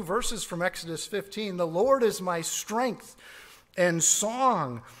 just a few verses from Exodus 15. The Lord is my strength and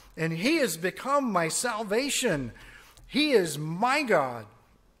song, and he has become my salvation. He is my God,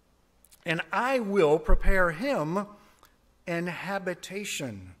 and I will prepare him an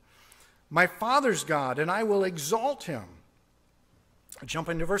habitation. My father's God, and I will exalt him. Jump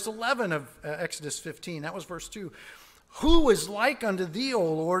into verse 11 of Exodus 15. That was verse 2. Who is like unto thee, O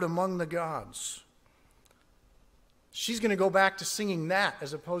Lord, among the gods? She's going to go back to singing that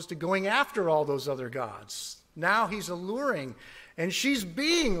as opposed to going after all those other gods. Now he's alluring, and she's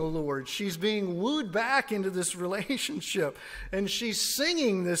being allured. She's being wooed back into this relationship, and she's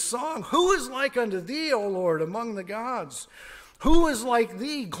singing this song. Who is like unto thee, O Lord, among the gods? Who is like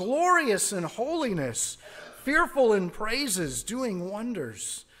thee, glorious in holiness, fearful in praises, doing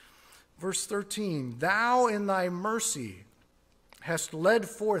wonders? Verse 13, thou in thy mercy hast led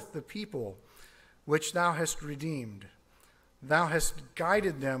forth the people which thou hast redeemed. Thou hast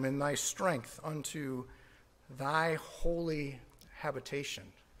guided them in thy strength unto thy holy habitation.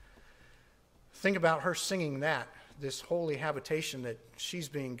 Think about her singing that, this holy habitation that she's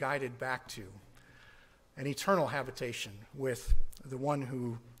being guided back to, an eternal habitation with the one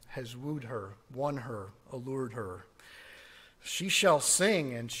who has wooed her, won her, allured her. She shall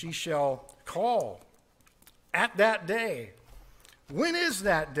sing and she shall call at that day. When is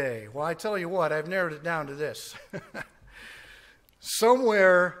that day? Well, I tell you what, I've narrowed it down to this.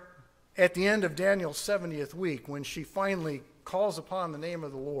 Somewhere at the end of Daniel's 70th week, when she finally calls upon the name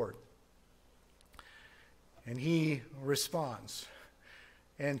of the Lord, and he responds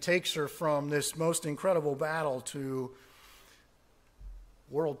and takes her from this most incredible battle to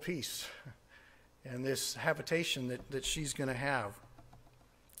world peace and this habitation that she's going to have.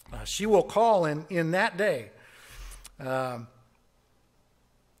 She will call in that day, thou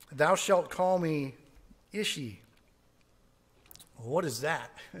shalt call me Ishi. What is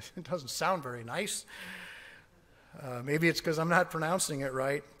that? It doesn't sound very nice. Maybe it's because I'm not pronouncing it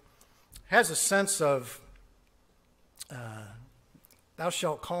right. It has a sense of, thou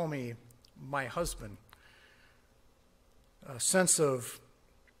shalt call me my husband. A sense of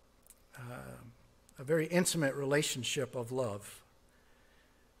a very intimate relationship of love.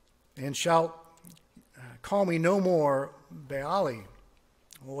 And shalt call me no more Baali.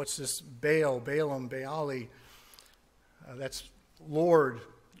 Well, what's this? Baal, Balaam, Baali. That's Lord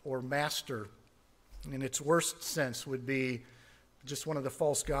or master. In its worst sense would be just one of the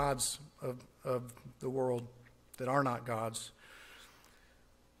false gods of the world that are not gods.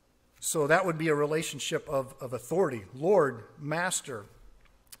 So that would be a relationship of authority, Lord, master.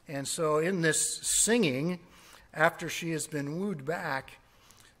 And so in this singing, after she has been wooed back,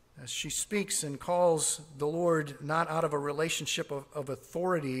 she speaks and calls the Lord not out of a relationship of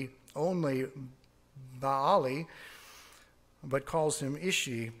authority only, Baali, but calls him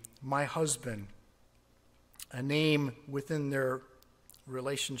Ishi, my husband, a name within their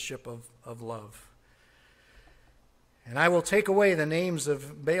relationship of love. And I will take away the names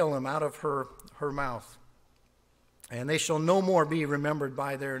of Baalim out of her mouth, and they shall no more be remembered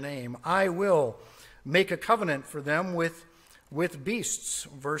by their name. I will make a covenant for them with beasts.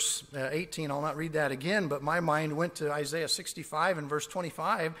 Verse 18, I'll not read that again, but my mind went to Isaiah 65 and verse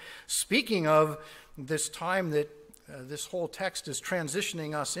 25, speaking of this time that this whole text is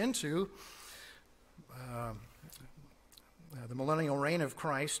transitioning us into, the millennial reign of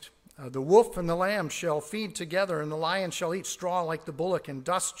Christ. The wolf and the lamb shall feed together, and the lion shall eat straw like the bullock, and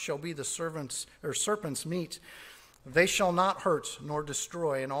dust shall be the serpent's meat. They shall not hurt nor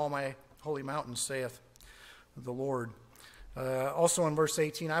destroy in all my holy mountains, saith the Lord. Also in verse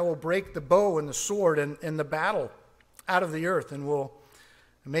 18, I will break the bow and the sword and the battle out of the earth, and will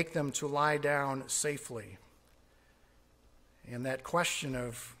make them to lie down safely. And that question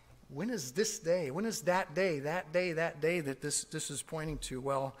of when is this day? When is that day that this is pointing to?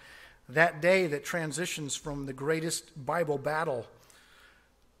 Well, that day that transitions from the greatest Bible battle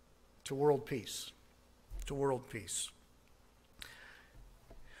to world peace. To world peace.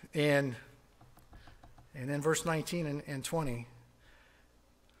 And then verse 19 and 20,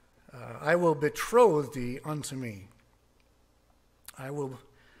 I will betroth thee unto me. I will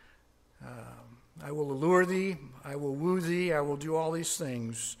allure thee, I will woo thee, I will do all these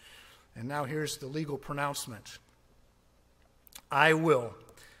things. And now here's the legal pronouncement. I will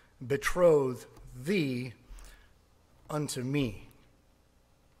betroth thee unto me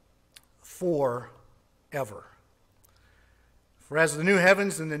forever. For as the new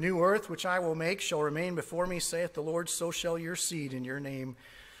heavens and the new earth which I will make shall remain before me, saith the Lord, so shall your seed and your name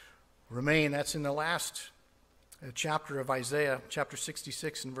remain. That's in the last chapter of Isaiah, chapter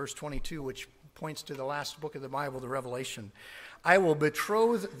 66 and verse 22, which points to the last book of the Bible, the Revelation. I will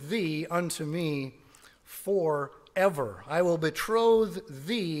betroth thee unto me forever. I will betroth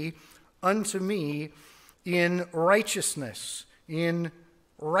thee unto me in righteousness, in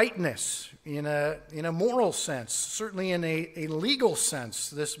rightness, in a moral sense, certainly in a legal sense,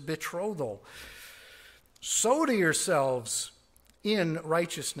 this betrothal. Sow to yourselves in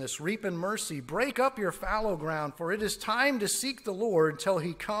righteousness, reap in mercy, break up your fallow ground, for it is time to seek the Lord till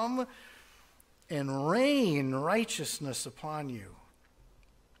he come and rain righteousness upon you.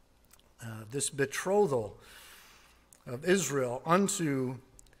 This betrothal of Israel unto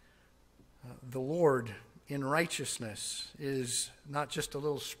the Lord in righteousness is not just a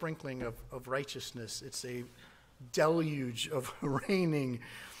little sprinkling of righteousness, it's a deluge of raining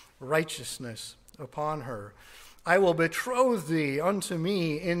righteousness upon her. I will betroth thee unto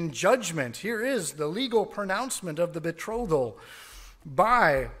me in judgment. Here is the legal pronouncement of the betrothal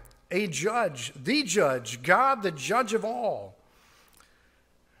by a judge, the judge, God, the judge of all.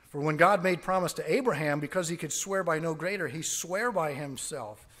 For when God made promise to Abraham, because he could swear by no greater, he sware by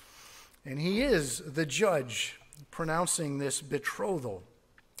himself. And he is the judge pronouncing this betrothal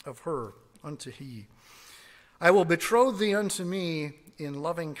of her unto he. I will betroth thee unto me in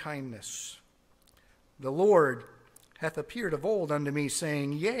loving kindness. The Lord hath appeared of old unto me,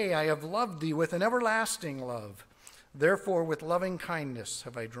 saying, Yea, I have loved thee with an everlasting love. Therefore with loving kindness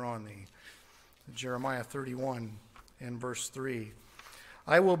have I drawn thee. Jeremiah 31 and verse 3.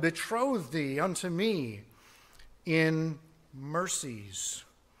 I will betroth thee unto me in mercies.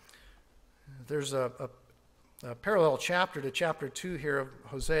 There's a parallel chapter to chapter 2 here of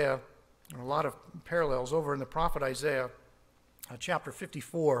Hosea. A lot of parallels over in the prophet Isaiah, chapter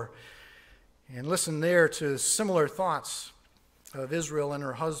 54. And listen there to similar thoughts of Israel and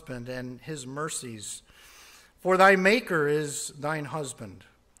her husband and his mercies. For thy Maker is thine husband.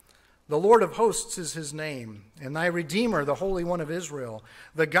 The Lord of hosts is his name, and thy Redeemer, the Holy One of Israel.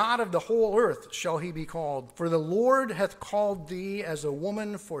 The God of the whole earth shall he be called. For the Lord hath called thee as a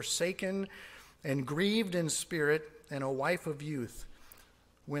woman forsaken and grieved in spirit, and a wife of youth.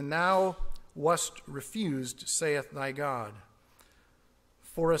 When thou wast refused, saith thy God.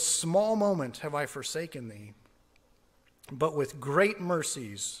 For a small moment have I forsaken thee, but with great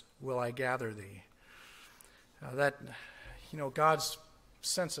mercies will I gather thee. God's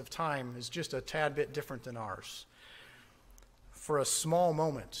sense of time is just a tad bit different than ours. For a small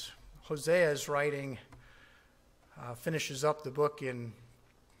moment, Hosea is writing, finishes up the book in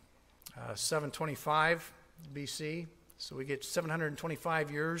 725 BC. So we get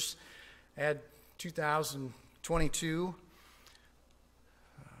 725 years, add 2022,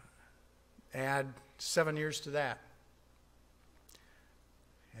 add 7 years to that.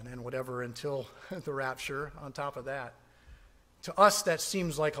 And then whatever until the rapture on top of that. To us, that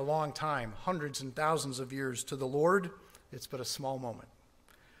seems like a long time, hundreds and thousands of years. To the Lord, it's but a small moment.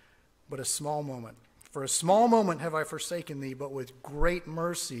 But a small moment. For a small moment have I forsaken thee, but with great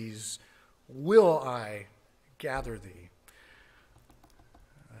mercies will I gather thee.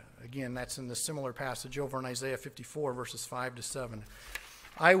 Again, that's in the similar passage over in Isaiah 54, verses 5 to 7.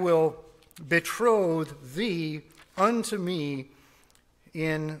 I will betroth thee unto me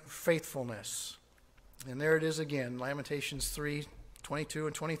in faithfulness. And there it is again, Lamentations 3, 22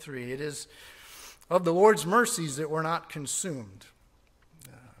 and 23. It is of the Lord's mercies that we're not consumed.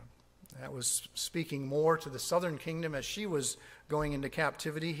 That was speaking more to the southern kingdom as she was going into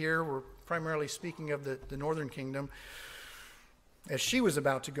captivity. Here we're primarily speaking of the northern kingdom as she was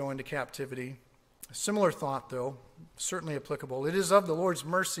about to go into captivity. A similar thought, though, certainly applicable. It is of the Lord's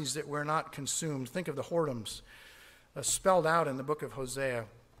mercies that we're not consumed. Think of the whoredoms spelled out in the book of Hosea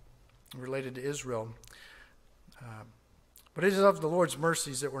related to Israel. But it is of the Lord's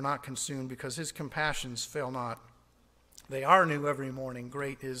mercies that we're not consumed, because his compassions fail not. They are new every morning.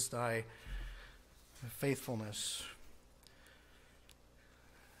 Great is thy faithfulness.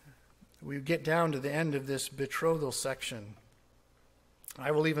 We get down to the end of this betrothal section.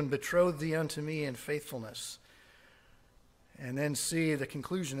 I will even betroth thee unto me in faithfulness. And then see the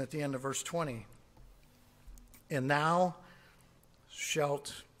conclusion at the end of verse 20. And thou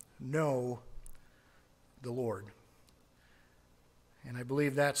shalt know the Lord. And I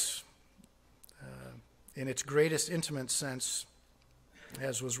believe that's in its greatest intimate sense,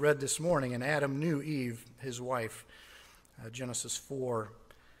 as was read this morning, and Adam knew Eve, his wife, Genesis 4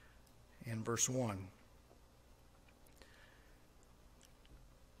 and verse 1.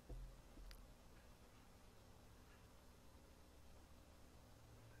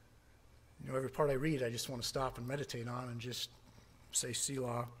 Every part I read, I just want to stop and meditate on and just say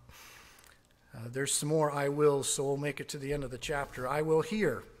Selah. There's some more I will, so we'll make it to the end of the chapter. I will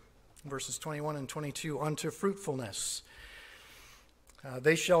hear, verses 21 and 22, unto fruitfulness.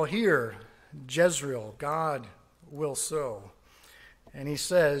 They shall hear Jezreel, God will sow. And he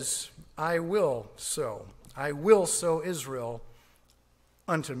says, I will sow. I will sow Israel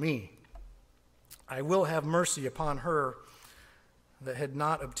unto me. I will have mercy upon her that had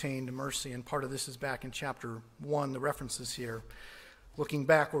not obtained mercy. And part of this is back in chapter 1, the references here, looking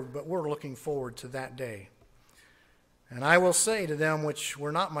backward, but we're looking forward to that day. And I will say to them which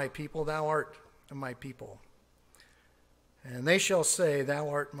were not my people, thou art my people. And they shall say, thou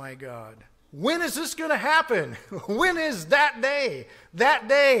art my God. When is this going to happen? When is that day? That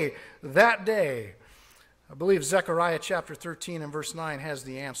day, that day. I believe Zechariah chapter 13 and verse 9 has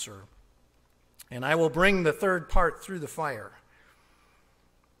the answer. And I will bring the third part through the fire,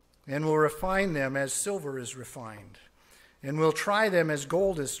 and will refine them as silver is refined, and will try them as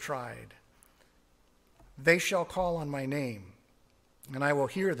gold is tried. They shall call on my name, and I will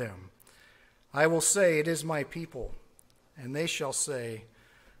hear them. I will say, it is my people, and they shall say,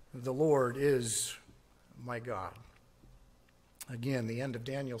 the Lord is my God. Again, the end of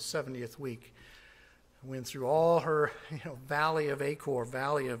Daniel's 70th week. Went through all her valley of Achor,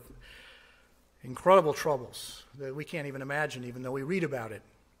 valley of incredible troubles that we can't even imagine, even though we read about it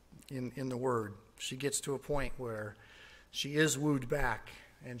in the Word. She gets to a point where she is wooed back,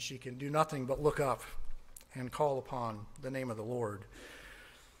 and she can do nothing but look up and call upon the name of the Lord.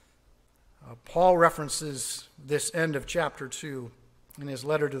 Paul references this end of chapter 2 in his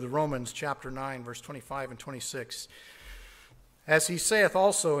letter to the Romans, chapter 9, verse 25 and 26. As he saith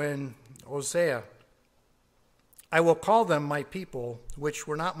also in Hosea, I will call them my people, which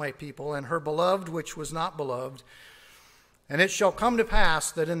were not my people, and her beloved, which was not beloved. And it shall come to pass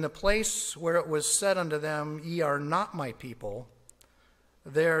that in the place where it was said unto them, ye are not my people,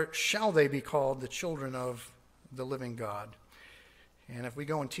 there shall they be called the children of the living God. And if we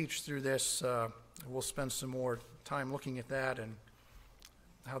go and teach through this, we'll spend some more time looking at that and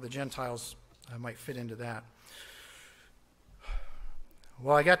how the Gentiles might fit into that.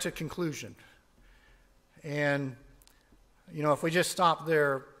 Well, I got to conclusion. And, if we just stop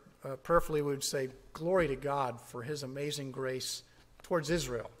there, prayerfully we would say, glory to God for his amazing grace towards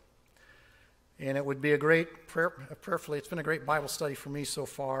Israel. And it would be a great, prayerfully, it's been a great Bible study for me so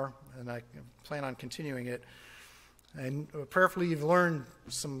far, and I plan on continuing it. And prayerfully, you've learned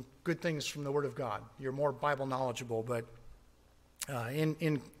some good things from the Word of God. You're more Bible knowledgeable, but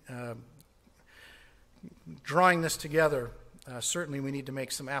in drawing this together, certainly we need to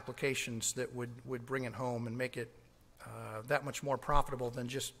make some applications that would bring it home and make it that much more profitable than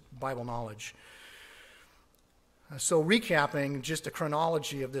just Bible knowledge. So recapping just a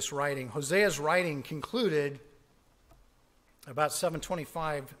chronology of this writing, Hosea's writing concluded about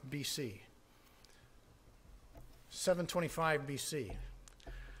 725 BC. 725 BC.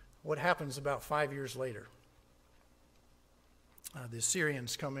 What happens about 5 years later? The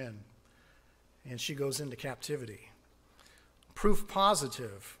Assyrians come in, and she goes into captivity. Proof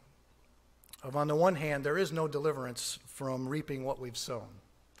positive of, on the one hand, there is no deliverance from reaping what we've sown.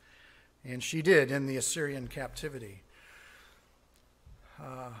 And she did in the Assyrian captivity.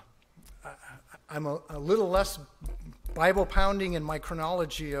 I'm a little less Bible pounding in my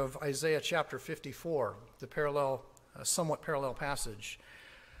chronology of Isaiah chapter 54, the somewhat parallel passage.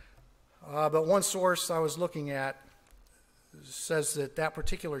 But one source I was looking at says that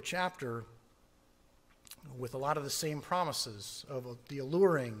particular chapter, with a lot of the same promises of the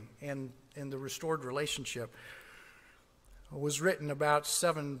alluring and the restored relationship, was written about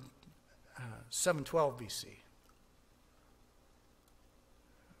 712 BC.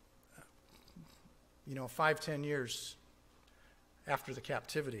 5-10 years after the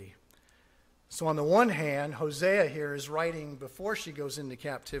captivity. So on the one hand, Hosea here is writing before she goes into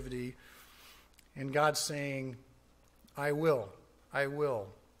captivity, and God's saying, I will, I will,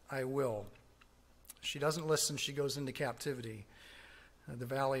 I will. She doesn't listen, she goes into captivity, the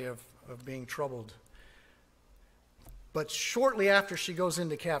valley of being troubled. But shortly after she goes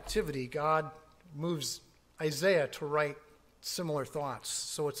into captivity, God moves Isaiah to write similar thoughts.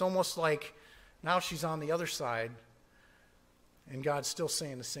 So it's almost like now she's on the other side, and God's still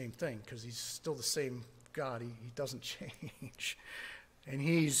saying the same thing, because he's still the same God. He doesn't change. And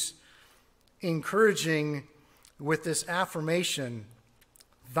he's encouraging with this affirmation,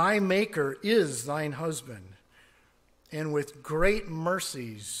 thy maker is thine husband, and with great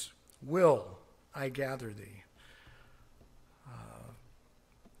mercies will I gather thee.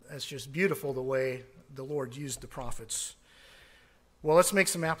 That's just beautiful the way the Lord used the prophets. Well, let's make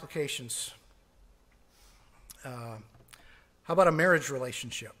some applications. How about a marriage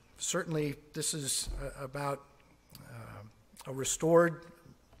relationship? Certainly, this is about a restored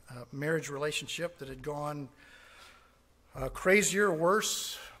marriage relationship that had gone crazier,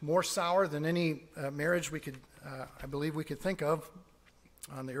 worse, more sour than any marriage I believe we could think of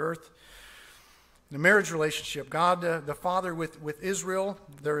on the earth. In a marriage relationship, God the Father with Israel,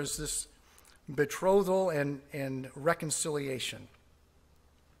 there is this betrothal and reconciliation.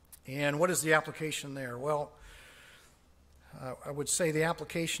 And what is the application there? Well, I would say the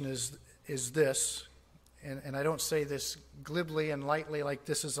application is this, and I don't say this glibly and lightly like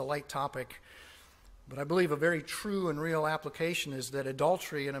this is a light topic, but I believe a very true and real application is that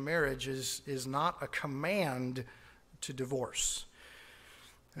adultery in a marriage is not a command to divorce.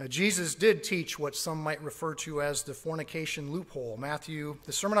 Jesus did teach what some might refer to as the fornication loophole.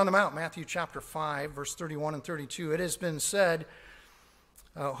 The Sermon on the Mount, Matthew chapter 5, verse 31 and 32. It has been said,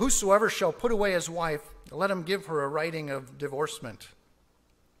 whosoever shall put away his wife, let him give her a writing of divorcement.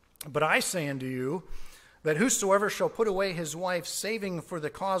 But I say unto you, that whosoever shall put away his wife, saving for the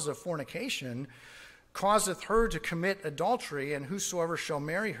cause of fornication, causeth her to commit adultery, and whosoever shall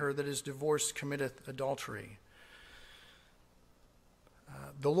marry her that is divorced committeth adultery.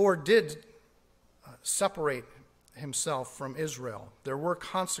 The Lord did separate himself from Israel. There were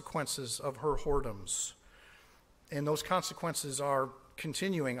consequences of her whoredoms, and those consequences are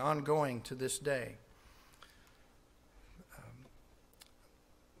continuing, ongoing to this day.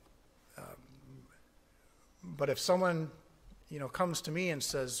 But if someone, comes to me and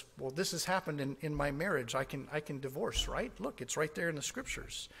says, well, this has happened in my marriage, I can divorce, right? Look, it's right there in the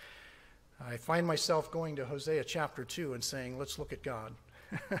scriptures. I find myself going to Hosea chapter 2 and saying, let's look at God.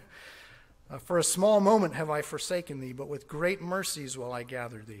 For a small moment have I forsaken thee, but with great mercies will I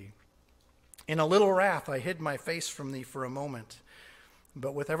gather thee. In a little wrath I hid my face from thee for a moment,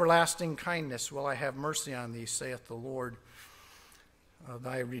 but with everlasting kindness will I have mercy on thee, saith the Lord,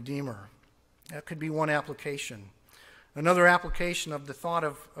 thy Redeemer. That could be one application. Another application of the thought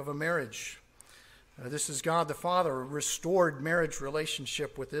of a marriage. This is God the Father restored marriage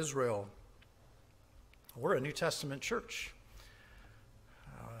relationship with Israel. We're a New Testament church.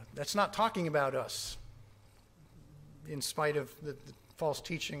 That's not talking about us, in spite of the false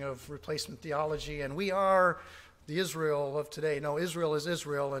teaching of replacement theology, and we are the Israel of today. No, Israel is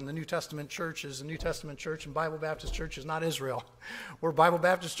Israel, and the New Testament church is a New Testament church, and Bible Baptist Church is not Israel. We're Bible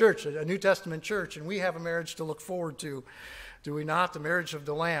Baptist Church, a New Testament church, and we have a marriage to look forward to, do we not? The marriage of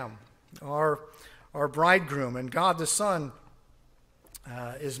the Lamb, our bridegroom, and God the Son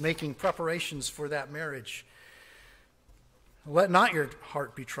is making preparations for that marriage. Let not your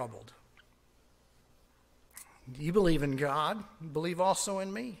heart be troubled. You believe in God, believe also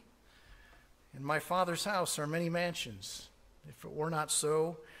in me. In my Father's house are many mansions. If it were not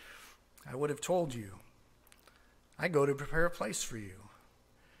so, I would have told you. I go to prepare a place for you.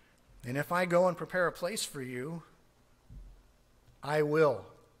 And if I go and prepare a place for you, I will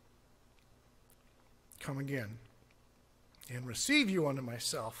come again and receive you unto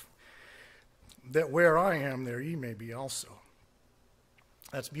myself, that where I am, there ye may be also.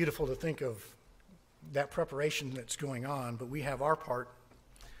 That's beautiful to think of that preparation that's going on, but we have our part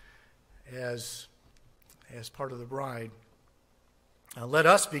as part of the bride. Let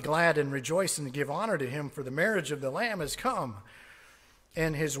us be glad and rejoice and give honor to him, for the marriage of the Lamb is come,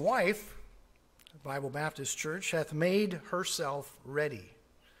 and his wife, Bible Baptist Church, hath made herself ready.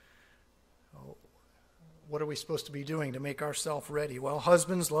 What are we supposed to be doing to make ourselves ready? Well,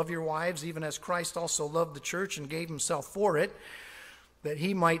 husbands, love your wives, even as Christ also loved the church and gave himself for it, that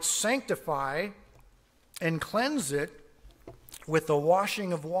he might sanctify and cleanse it with the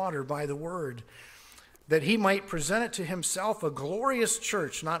washing of water by the word, that he might present it to himself a glorious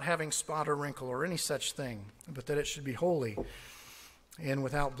church, not having spot or wrinkle or any such thing, but that it should be holy and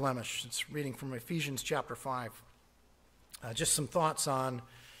without blemish. It's reading from Ephesians chapter 5. Just some thoughts on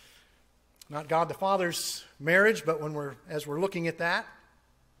not God the Father's marriage, but as we're looking at that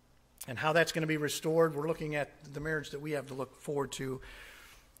and how that's going to be restored, we're looking at the marriage that we have to look forward to.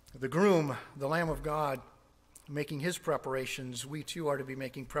 The groom, the Lamb of God, making his preparations. We too are to be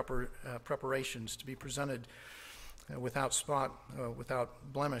making preparations to be presented without spot,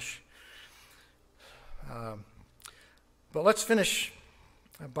 without blemish. But let's finish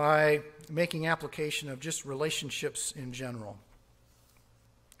by making application of just relationships in general.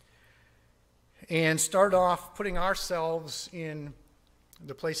 And start off putting ourselves in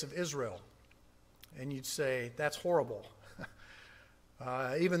the place of Israel. And you'd say, that's horrible.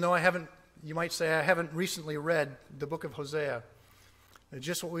 Even though you might say, I haven't recently read the book of Hosea.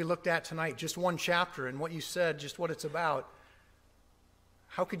 Just what we looked at tonight, just one chapter, and what you said, just what it's about.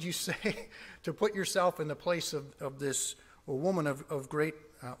 How could you say to put yourself in the place of this woman of great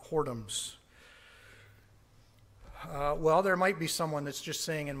whoredoms? Well, there might be someone that's just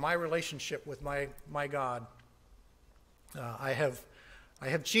saying, in my relationship with my God, I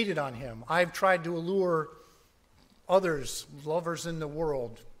have cheated on him. I've tried to allure others, lovers in the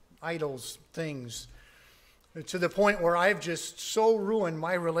world, idols, things, to the point where I've just so ruined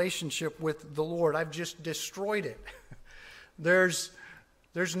my relationship with the Lord. I've just destroyed it. There's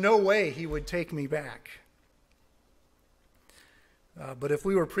There's no way he would take me back. But if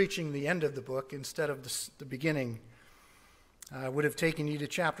we were preaching the end of the book instead of the beginning, I would have taken you to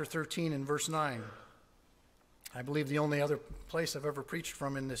chapter 13 and verse 9. I believe the only other place I've ever preached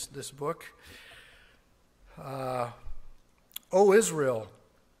from in this book. O Israel,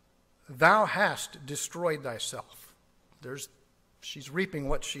 thou hast destroyed thyself. She's reaping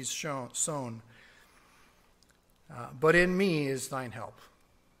what she's sown. But in me is thine help.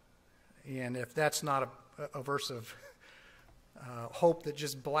 And if that's not a verse of hope that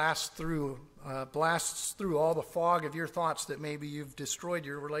just blasts through all the fog of your thoughts that maybe you've destroyed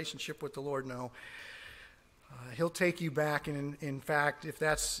your relationship with the Lord, no. He'll take you back, and in fact, if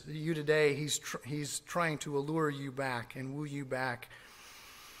that's you today, he's trying to allure you back and woo you back.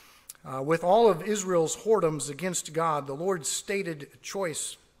 With all of Israel's whoredoms against God, the Lord's stated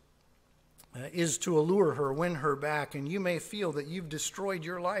choice is to allure her, win her back, and you may feel that you've destroyed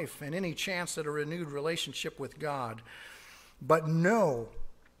your life and any chance at a renewed relationship with God. But know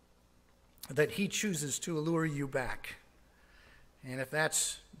that he chooses to allure you back. And if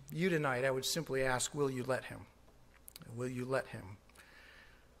that's you tonight, I would simply ask, will you let him? Will you let him?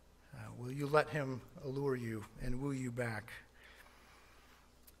 Will you let him allure you and woo you back?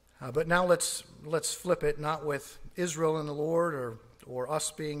 But now let's flip it, not with Israel and the Lord or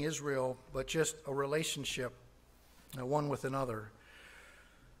us being Israel, but just a relationship, one with another.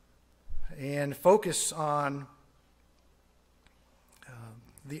 And focus on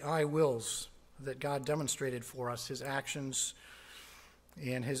the I wills that God demonstrated for us, his actions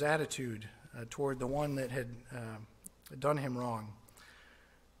and his attitude toward the one that had done him wrong.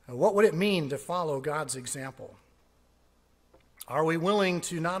 What would it mean to follow God's example? Are we willing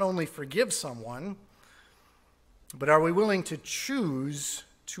to not only forgive someone, but are we willing to choose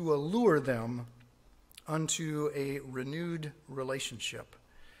to allure them unto a renewed relationship?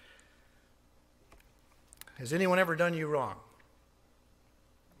 Has anyone ever done you wrong?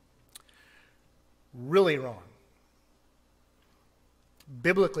 Really wrong.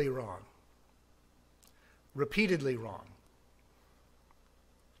 Biblically wrong. Repeatedly wrong.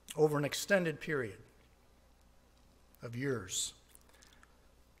 Over an extended period of years.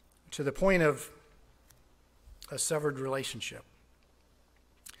 To the point of a severed relationship.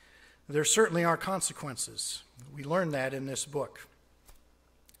 There certainly are consequences. We learn that in this book.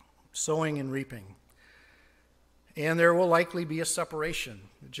 Sowing and reaping. And there will likely be a separation,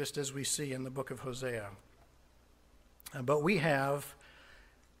 just as we see in the book of Hosea. But we have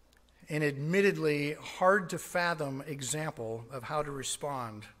an admittedly hard-to-fathom example of how to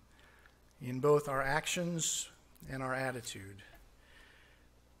respond in both our actions and our attitude.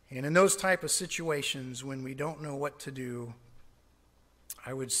 And in those type of situations, when we don't know what to do,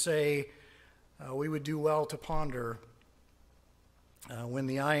 I would say we would do well to ponder when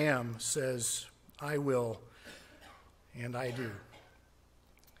the I am says, I will, and I do.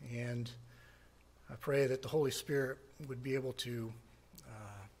 And I pray that the Holy Spirit would be able to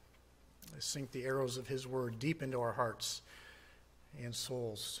sink the arrows of his word deep into our hearts and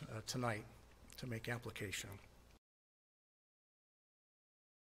souls tonight to make application.